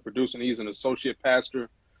content producer, and he's an associate pastor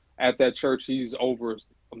at that church. He's over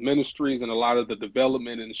ministries and a lot of the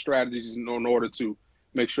development and strategies in order to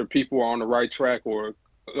make sure people are on the right track or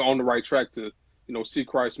on the right track to, see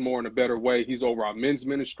Christ more in a better way. He's over our men's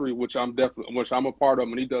ministry, which I'm a part of,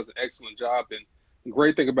 and he does an excellent job. And The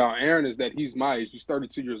great thing about Aaron is that he's my age. He's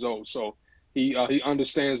 32 years old, so he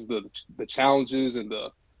understands the challenges and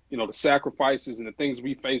the sacrifices and the things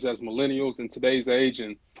we face as millennials in today's age.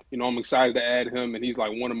 And I'm excited to add him, and he's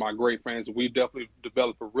like one of my great friends. We've definitely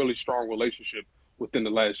developed a really strong relationship within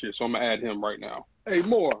the last year, so I'm gonna add him right now. Hey,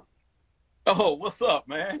 Moore. Oh, what's up,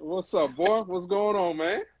 man? What's up, boy? What's going on,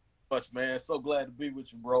 man? Much, man. So glad to be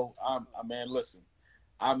with you, bro. Man, listen,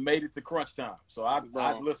 I made it to crunch time, so I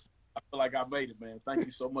listen. I feel like I made it, man. Thank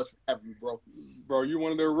you so much for having me, bro. Bro, you're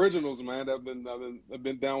one of the originals, man. I've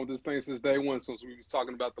been down with this thing since day one, since we was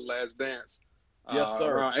talking about The Last Dance. Yes,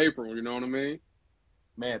 sir. Around April, you know what I mean?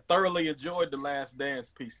 Man, thoroughly enjoyed The Last Dance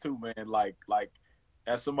piece too, man. Like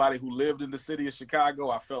as somebody who lived in the city of Chicago,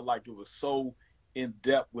 I felt like it was so in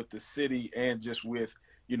depth with the city and just with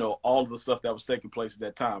all of the stuff that was taking place at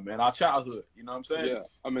that time, man. Our childhood, you know what I'm saying? Yeah.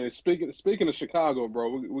 I mean, speaking of Chicago,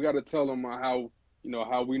 bro, we got to tell them how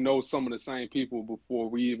we know some of the same people before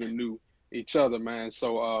we even knew each other, man.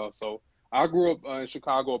 So I grew up in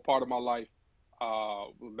Chicago a part of my life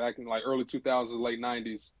back in like early 2000s, late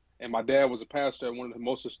 90s, and my dad was a pastor at one of the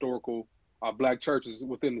most historical black churches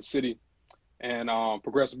within the city, and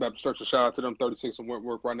Progressive Baptist Church. Shout out to them, 36 and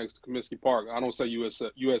Wentworth, right next to Comiskey Park. I don't say U.S.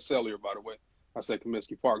 Cellular, by the way. I say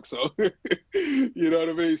Comiskey Park. So you know what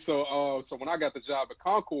I mean. So when I got the job at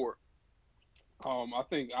Concord, I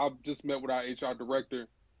think I just met with our HR director,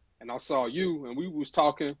 and I saw you, and we was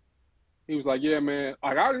talking. He was like, "Yeah, man.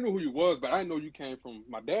 Like I already knew who you was, but I didn't know you came from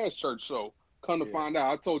my dad's church. So come to find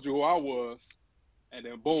out, I told you who I was, and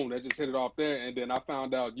then boom, that just hit it off there. And then I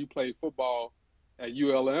found out you played football at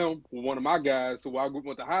ULM with one of my guys who I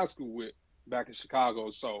went to high school with back in Chicago.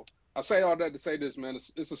 So I say all that to say this, man.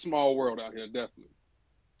 It's a small world out here, definitely.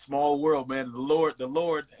 Small world, man. The Lord,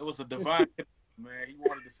 it was a divine man. He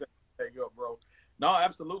wanted to set the thing up, bro. No,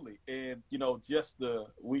 absolutely. And just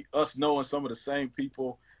us knowing some of the same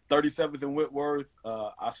people. 37th and Whitworth.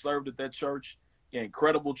 I served at that church,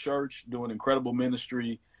 incredible church, doing incredible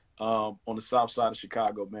ministry on the south side of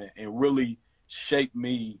Chicago, man, and really shaped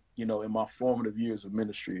me, in my formative years of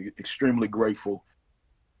ministry. Extremely grateful.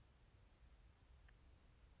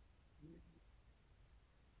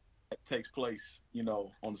 That takes place,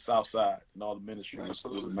 on the south side, and all the ministry was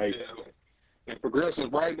amazing. Yeah. And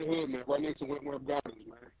Progressive right in the hood, man, right next to Wentworth Gardens,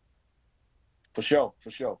 man. For sure.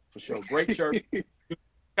 Great church.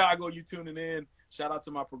 Chicago, you tuning in. Shout out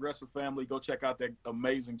to my Progressive family. Go check out that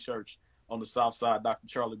amazing church on the south side. Dr.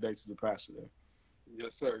 Charlie Bates is the pastor there.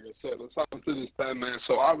 Yes, sir. Let's hop into this time, man.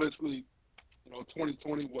 So obviously,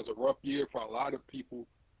 2020 was a rough year for a lot of people.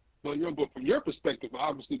 But from your perspective,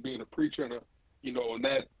 obviously being a preacher and and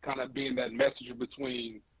that kind of being that messenger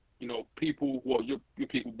between, people, well, your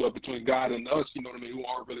people, but between God and us, you know what I mean, who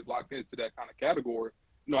aren't really locked into that kind of category.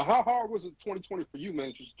 How hard was it 2020 for you,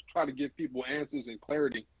 man, just to try to give people answers and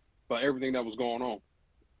clarity about everything that was going on?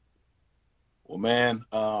 Well, man,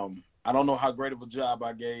 I don't know how great of a job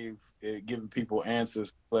I gave at giving people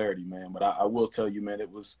answers, clarity, man. But I will tell you, man, it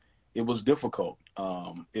was difficult.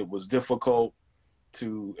 It was difficult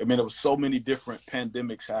there was so many different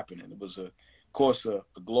pandemics happening. It was, of course, a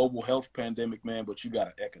global health pandemic, man, but you got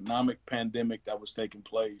an economic pandemic that was taking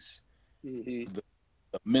place. Mm-hmm.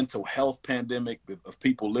 The mental health pandemic of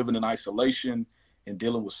people living in isolation and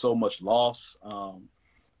dealing with so much loss.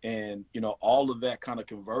 And, all of that kind of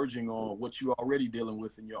converging on what you're already dealing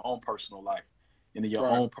with in your own personal life and in your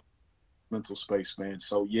own mental space, man.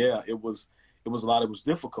 So, yeah, it was a lot. It was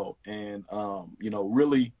difficult. And,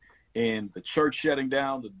 really, and the church shutting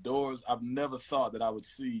down, the doors, I've never thought that I would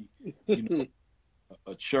see,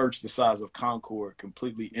 a church the size of Concord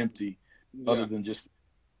completely empty, other than just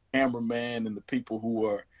the cameraman and the people who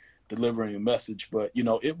are delivering a message. But,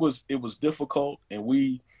 it was difficult. And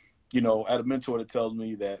we, I had a mentor that tells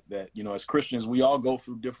me that, as Christians, we all go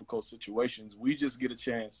through difficult situations. We just get a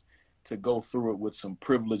chance to go through it with some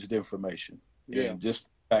privileged information. Yeah. And just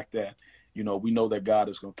the fact that, we know that God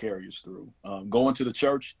is going to carry us through. Going to the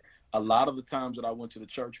church, a lot of the times that I went to the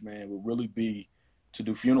church, man, would really be to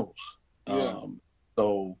do funerals. Yeah.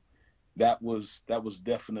 So that was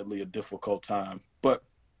definitely a difficult time. But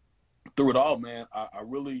through it all, man, I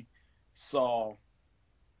really saw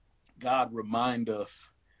God remind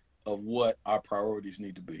us of what our priorities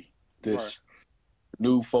need to be. This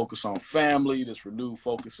renewed focus on family, this renewed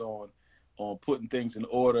focus on putting things in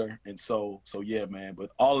order. And so yeah, man.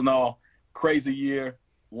 But all in all, crazy year,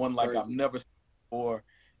 one like I've never seen before.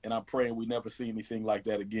 And I'm praying we never see anything like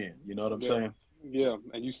that again. You know what I'm saying? Yeah.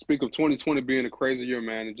 And you speak of 2020 being a crazy year,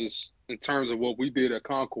 man. And just in terms of what we did at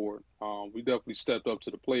Concord, we definitely stepped up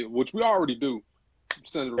to the plate, which we already do.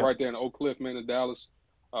 Sent it right there in Oak Cliff, man, in Dallas.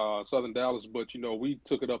 Southern Dallas, but we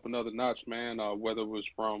took it up another notch, man. Whether it was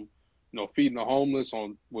from feeding the homeless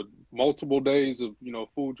on with multiple days of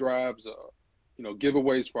food drives,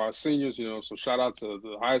 giveaways for our seniors. So shout out to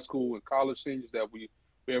the high school and college seniors that we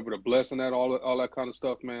were able to bless in that all that kind of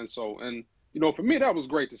stuff, man. So and for me that was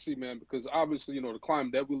great to see, man, because obviously the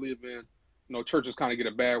climate that we live in, churches kind of get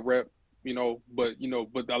a bad rep, but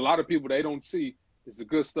a lot of people they don't see is the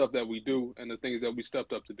good stuff that we do and the things that we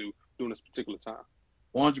stepped up to do during this particular time.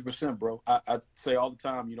 100%, bro. I say all the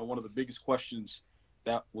time, one of the biggest questions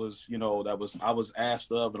that was I was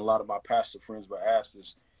asked of, and a lot of my pastor friends were asked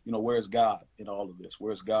is, where's God in all of this?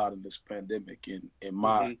 Where's God in this pandemic? And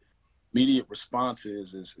my immediate response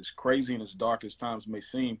is, as crazy and as dark as times may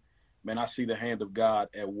seem, man, I see the hand of God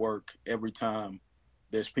at work every time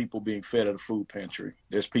there's people being fed at a food pantry.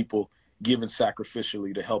 There's people giving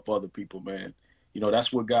sacrificially to help other people, man.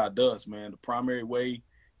 That's what God does, man. The primary way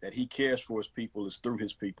that he cares for his people is through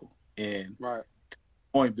his people. And right.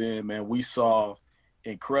 Point being, man, we saw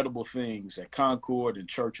incredible things at Concord and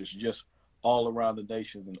churches just all around the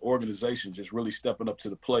nation, and organizations just really stepping up to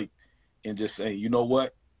the plate and just saying, you know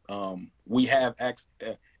what, we have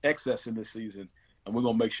excess in this season, and we're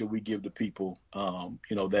gonna make sure we give to people,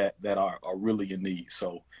 that are really in need.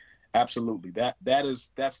 So, absolutely,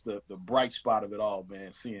 that's the bright spot of it all,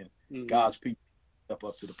 man. Seeing God's people step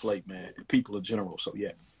up to the plate, man, and people in general. So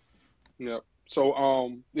yeah. Yep.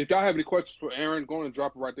 So if y'all have any questions for Aaron, go ahead and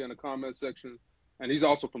drop it right there in the comment section. And he's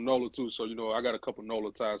also from NOLA too, so I got a couple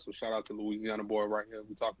NOLA ties. So shout out to Louisiana boy right here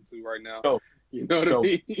we're talking to right now. Oh, you know what I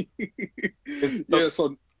mean? Yeah.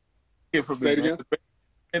 So here for me, man.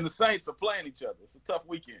 And the Saints are playing each other. It's a tough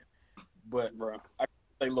weekend, but bro, I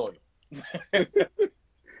stay loyal.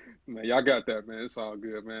 Man, y'all got that, man. It's all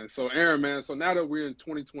good, man. So Aaron, man. So now that we're in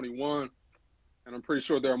 2021, and I'm pretty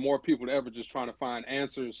sure there are more people than ever just trying to find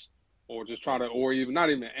answers, or just try to, or even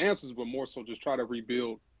not even answers, but more so just try to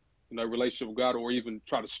rebuild, relationship with God, or even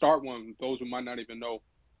try to start one. Those who might not even know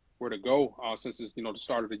where to go, since it's the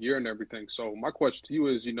start of the year and everything. So my question to you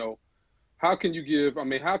is, how can you give? I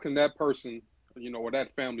mean, how can that person, or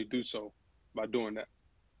that family do so by doing that?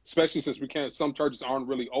 Especially since we can't. Some churches aren't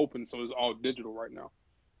really open, so it's all digital right now.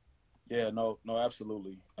 Yeah, no,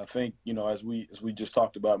 absolutely. I think as we just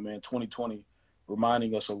talked about, man, 2020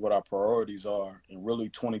 reminding us of what our priorities are, and really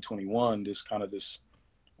 2021, this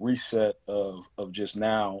reset of just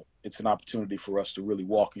now, it's an opportunity for us to really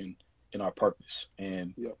walk in our purpose.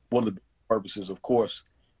 And one of the purposes, of course,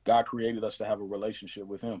 God created us to have a relationship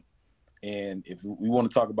with him. And if we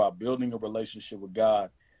want to talk about building a relationship with God,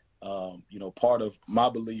 part of my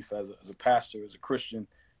belief as a pastor, as a Christian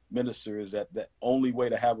minister, is that the only way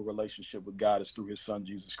to have a relationship with God is through his son,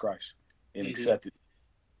 Jesus Christ, and accepted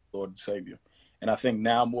Lord and Savior. And I think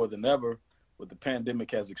now more than ever, what the pandemic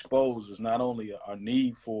has exposed is not only our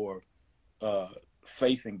need for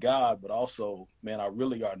faith in God, but also, man, our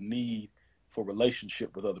need for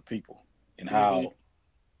relationship with other people, and how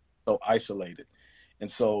so isolated. And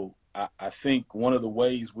so I think one of the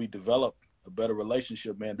ways we develop a better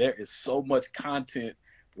relationship, man, there is so much content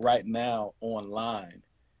right now online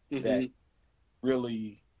that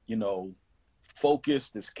really,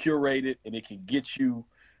 focused, is curated, and it can get you,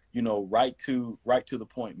 right to the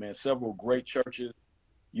point, man. Several great churches.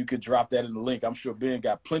 You could drop that in the link. I'm sure Ben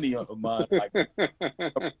got plenty of mine. But,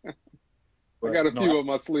 I got a few on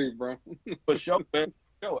my sleeve, bro. For sure, man.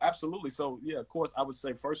 Absolutely. So, yeah, of course, I would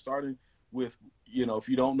say first starting with, if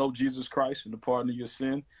you don't know Jesus Christ and the pardon of your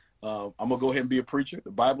sin, I'm going to go ahead and be a preacher.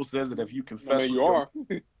 The Bible says that if you confess you are.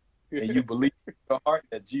 and you believe in your heart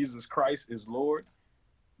that Jesus Christ is Lord,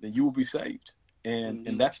 then you will be saved.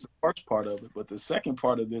 And that's the first part of it. But the second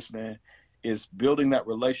part of this, man, is building that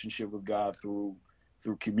relationship with God through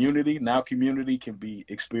community. Now community can be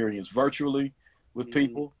experienced virtually with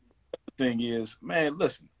people. The thing is, man,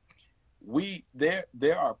 listen,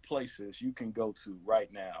 there are places you can go to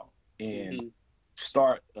right now and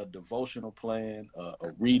start a devotional plan,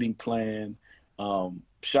 a reading plan.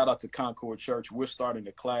 Shout out to Concord Church. We're starting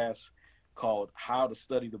a class called How to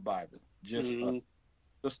Study the Bible. Just a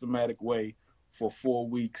systematic way for 4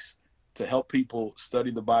 weeks to help people study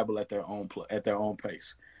the Bible at their own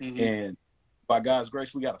pace. And by God's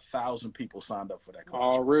grace, we got 1,000 people signed up for that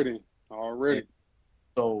class already. And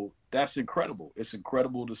so that's incredible. It's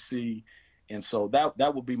incredible to see. And so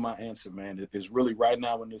that would be my answer, man. It's really right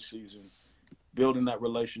now in this season, building that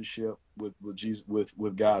relationship with Jesus,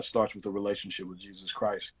 with God, starts with a relationship with Jesus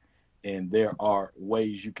Christ. And there are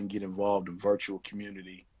ways you can get involved in virtual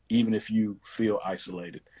community, even if you feel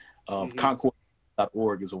isolated.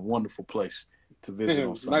 Concord.org is a wonderful place to visit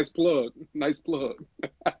on Sunday. Nice plug.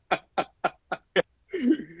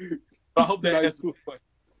 I hope that answers the question.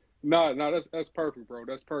 No, that's perfect, bro.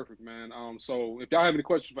 That's perfect, man. So if y'all have any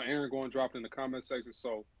questions for Aaron, go and drop it in the comment section.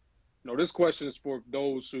 So, this question is for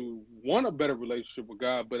those who want a better relationship with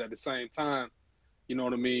God, but at the same time, you know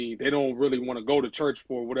what I mean, they don't really want to go to church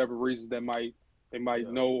for whatever reasons they might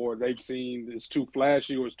Yeah. know, or they've seen it's too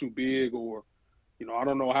flashy or it's too big, or I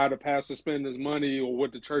don't know how the pastor spend his money or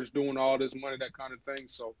what the church doing all this money, that kind of thing.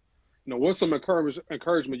 So, what's some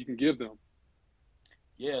encouragement you can give them?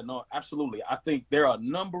 Yeah, no, absolutely. I think there are a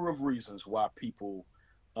number of reasons why people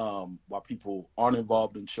aren't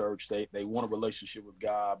involved in church. They want a relationship with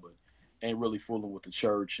God, but ain't really fooling with the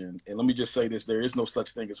church. And let me just say this: there is no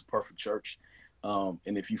such thing as a perfect church.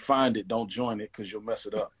 And if you find it, don't join it because you'll mess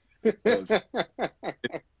it up. Because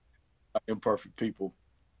imperfect people.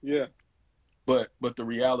 Yeah. But the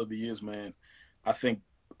reality is, man, I think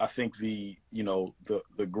the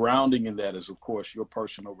the grounding in that is, of course, your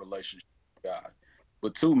personal relationship with God.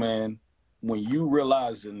 But two, man, when you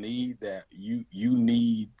realize the need that you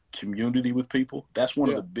need community with people, that's one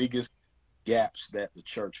of the biggest gaps that the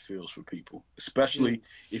church fills for people, especially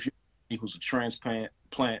if you're who's a transplant.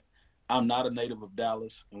 I'm not a native of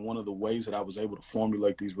Dallas, and one of the ways that I was able to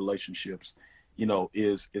formulate these relationships,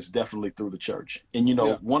 is definitely through the church. And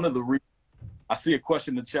one of the reasons I see a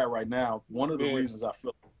question in the chat right now, one of the reasons I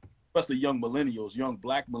feel, especially young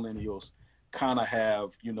Black millennials, kind of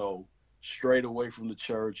have strayed away from the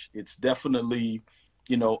church. It's definitely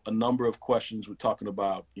a number of questions we're talking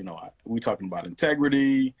about. We're talking about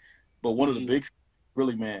integrity, but one of the big,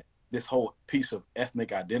 really, man, this whole piece of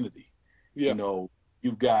ethnic identity.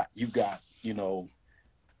 You've got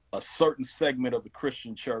a certain segment of the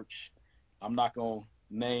Christian church. I'm not gonna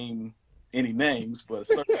name any names, but a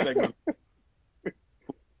certain segment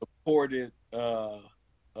supported our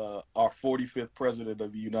 45th president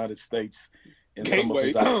of the United States and some of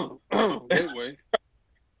his Gateway.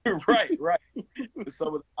 right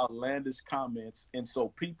some of the outlandish comments. And so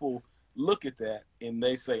people look at that and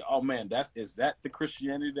they say, oh man, is that the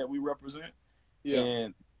Christianity that we represent?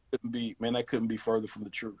 And that couldn't be further from the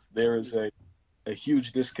truth. There is a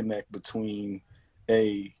huge disconnect between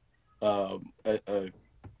a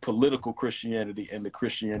political Christianity and the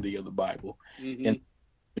Christianity of the Bible. And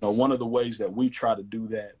one of the ways that we try to do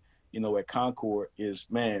that at Concord is,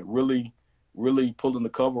 man, really pulling the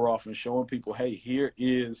cover off and showing people, hey, here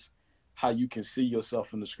is how you can see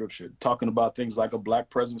yourself in the scripture, talking about things like a Black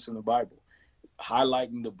presence in the Bible,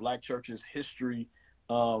 highlighting the Black church's history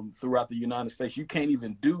throughout the United States. You can't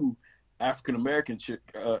even do African American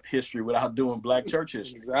history without doing Black church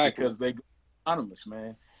history, because they go anonymous,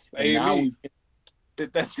 man. And now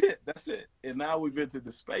that's it. And now we've been to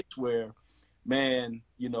the space where, man,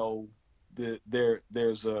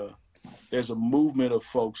 there's a movement of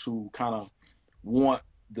folks who kind of want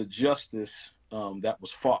the justice that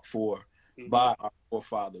was fought for by our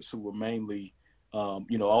forefathers, who were mainly,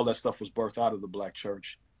 all that stuff was birthed out of the Black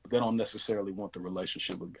church, but they don't necessarily want the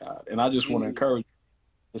relationship with God. And I just want to encourage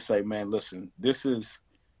you to say, man, listen, this is,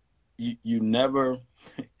 you never,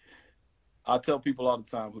 I tell people all the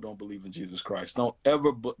time who don't believe in Jesus Christ, don't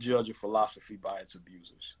ever judge a philosophy by its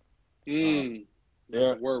abusers.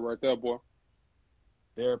 That's a word right there, boy.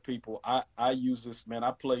 There are people, I use this, man.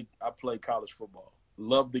 I played college football,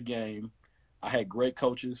 loved the game. I had great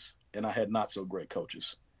coaches and I had not so great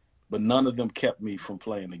coaches, but none of them kept me from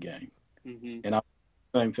playing the game. And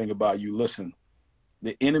same thing about you. Listen,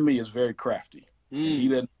 the enemy is very crafty.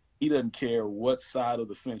 And he doesn't care what side of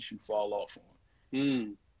the fence you fall off on.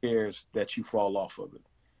 He cares that you fall off of it.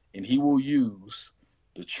 And he will use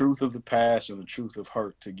the truth of the past and the truth of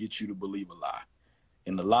hurt to get you to believe a lie.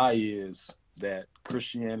 And the lie is that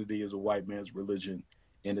Christianity is a white man's religion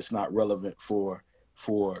and it's not relevant for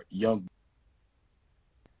young.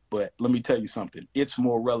 But let me tell you something. It's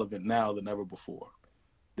more relevant now than ever before.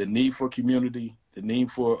 The need for community, the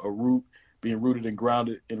need for a root, being rooted and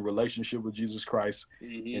grounded in relationship with Jesus Christ,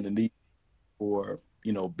 and the need for,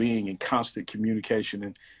 being in constant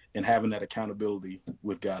communication and having that accountability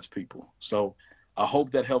with God's people. So I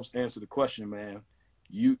hope that helps answer the question, man.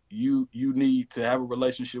 You need to have a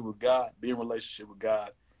relationship with God. Be in relationship with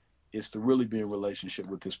God is to really be in relationship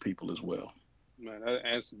with His people as well. Man, that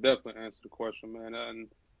definitely answered the question, man. And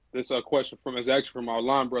this question is actually from our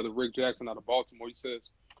line brother Rick Jackson out of Baltimore. He says,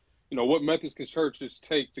 what methods can churches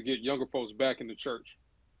take to get younger folks back in the church?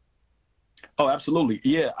 Oh, absolutely.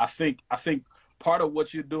 Yeah, I think part of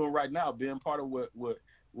what you're doing right now, being part of what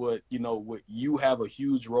you have a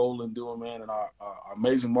huge role in doing, man, and our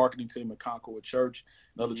amazing marketing team at Concord Church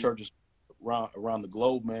and other churches around the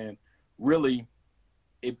globe, man, really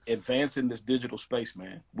advancing this digital space,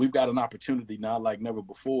 man. We've got an opportunity now like never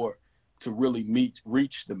before to really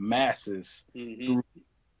reach the masses through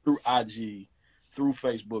through IG, through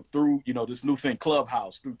Facebook, through, you know, this new thing,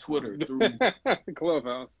 Clubhouse, through Twitter, through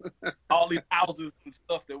Clubhouse, all these houses and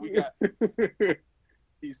stuff that we got,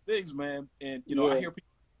 these things, man. And, you know, I hear people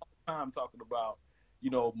all the time talking about, you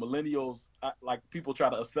know, millennials, like people try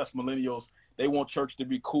to assess millennials. They want church to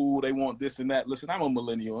be cool. They want this and that. Listen, I'm a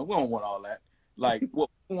millennial and we don't want all that. Like what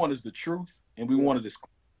we want is the truth, and we want it as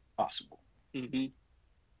possible. Mm-hmm.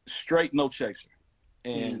 Straight, no chaser.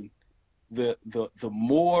 And the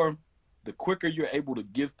quicker you're able to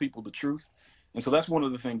give people the truth. And so that's one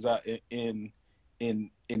of the things in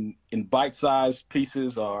bite-sized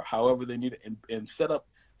pieces, or however they need it, and set up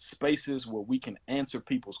spaces where we can answer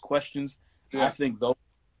people's questions. I think those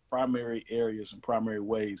are primary areas and primary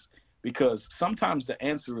ways, because sometimes the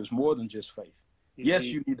answer is more than just faith. Yes,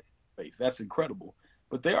 you need faith. That's incredible.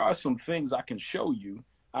 But there are some things I can show you,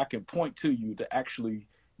 I can point to you to actually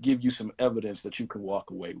give you some evidence that you can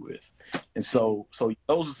walk away with. And so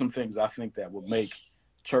those are some things I think that would make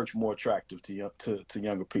church more attractive to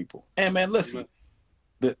younger people. And man, listen,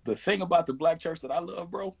 the thing about the Black church that I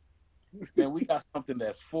love, bro, man, we got something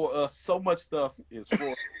that's for us. So much stuff is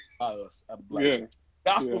for us at the Black church.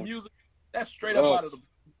 Gospel music, that's straight up out of the.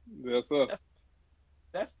 That's us.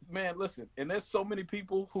 That's man, listen, and there's so many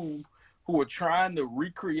people who are trying to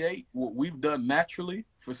recreate what we've done naturally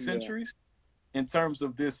for centuries in terms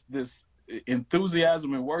of this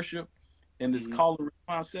enthusiasm and worship and this call and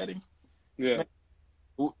response setting. Man,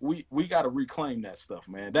 we got to reclaim that stuff,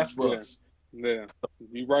 man. That's for us. Yeah,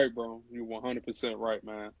 you're right, bro. You're 100% right,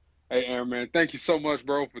 man. Hey, Aaron, man, thank you so much,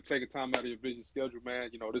 bro, for taking time out of your busy schedule, man.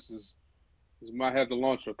 You know, this might have to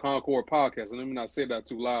launch a Concord podcast, and let me not say that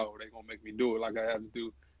too loud, or they're gonna make me do it like I have to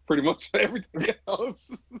do pretty much everything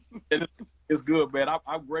else. It's good, man.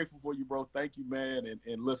 I'm grateful for you, bro. Thank you, man.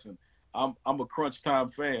 And listen, I'm a Crunch Time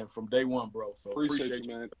fan from day one, bro. So appreciate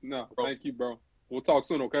you, man. No, bro. Thank you, bro. We'll talk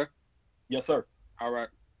soon, okay? Yes, sir. All right,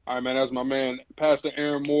 man. That's my man, Pastor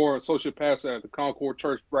Aaron Moore, associate pastor at the Concord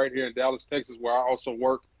Church right here in Dallas, Texas, where I also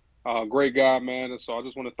work. Great guy, man. And so I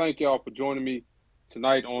just want to thank y'all for joining me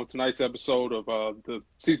tonight on tonight's episode of the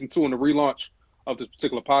season 2 and the relaunch of this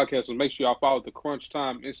particular podcast. So make sure y'all follow the Crunch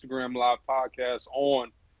Time Instagram Live podcast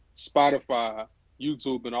on Spotify,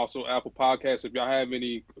 YouTube, and also Apple Podcasts. If y'all have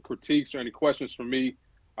any critiques or any questions for me,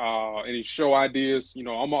 any show ideas, you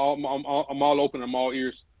know, I'm all open. I'm all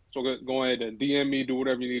ears. So go ahead and DM me, do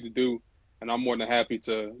whatever you need to do, and I'm more than happy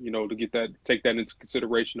to, you know, to take that into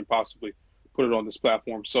consideration and possibly put it on this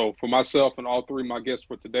platform. So for myself and all three of my guests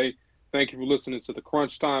for today, thank you for listening to the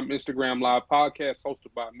Crunch Time Instagram Live podcast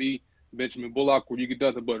hosted by me, Benjamin Bullock, where you get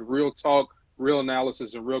nothing but real talk, real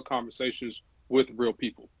analysis, and real conversations with real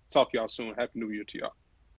people. Talk to y'all soon. Happy New Year to y'all.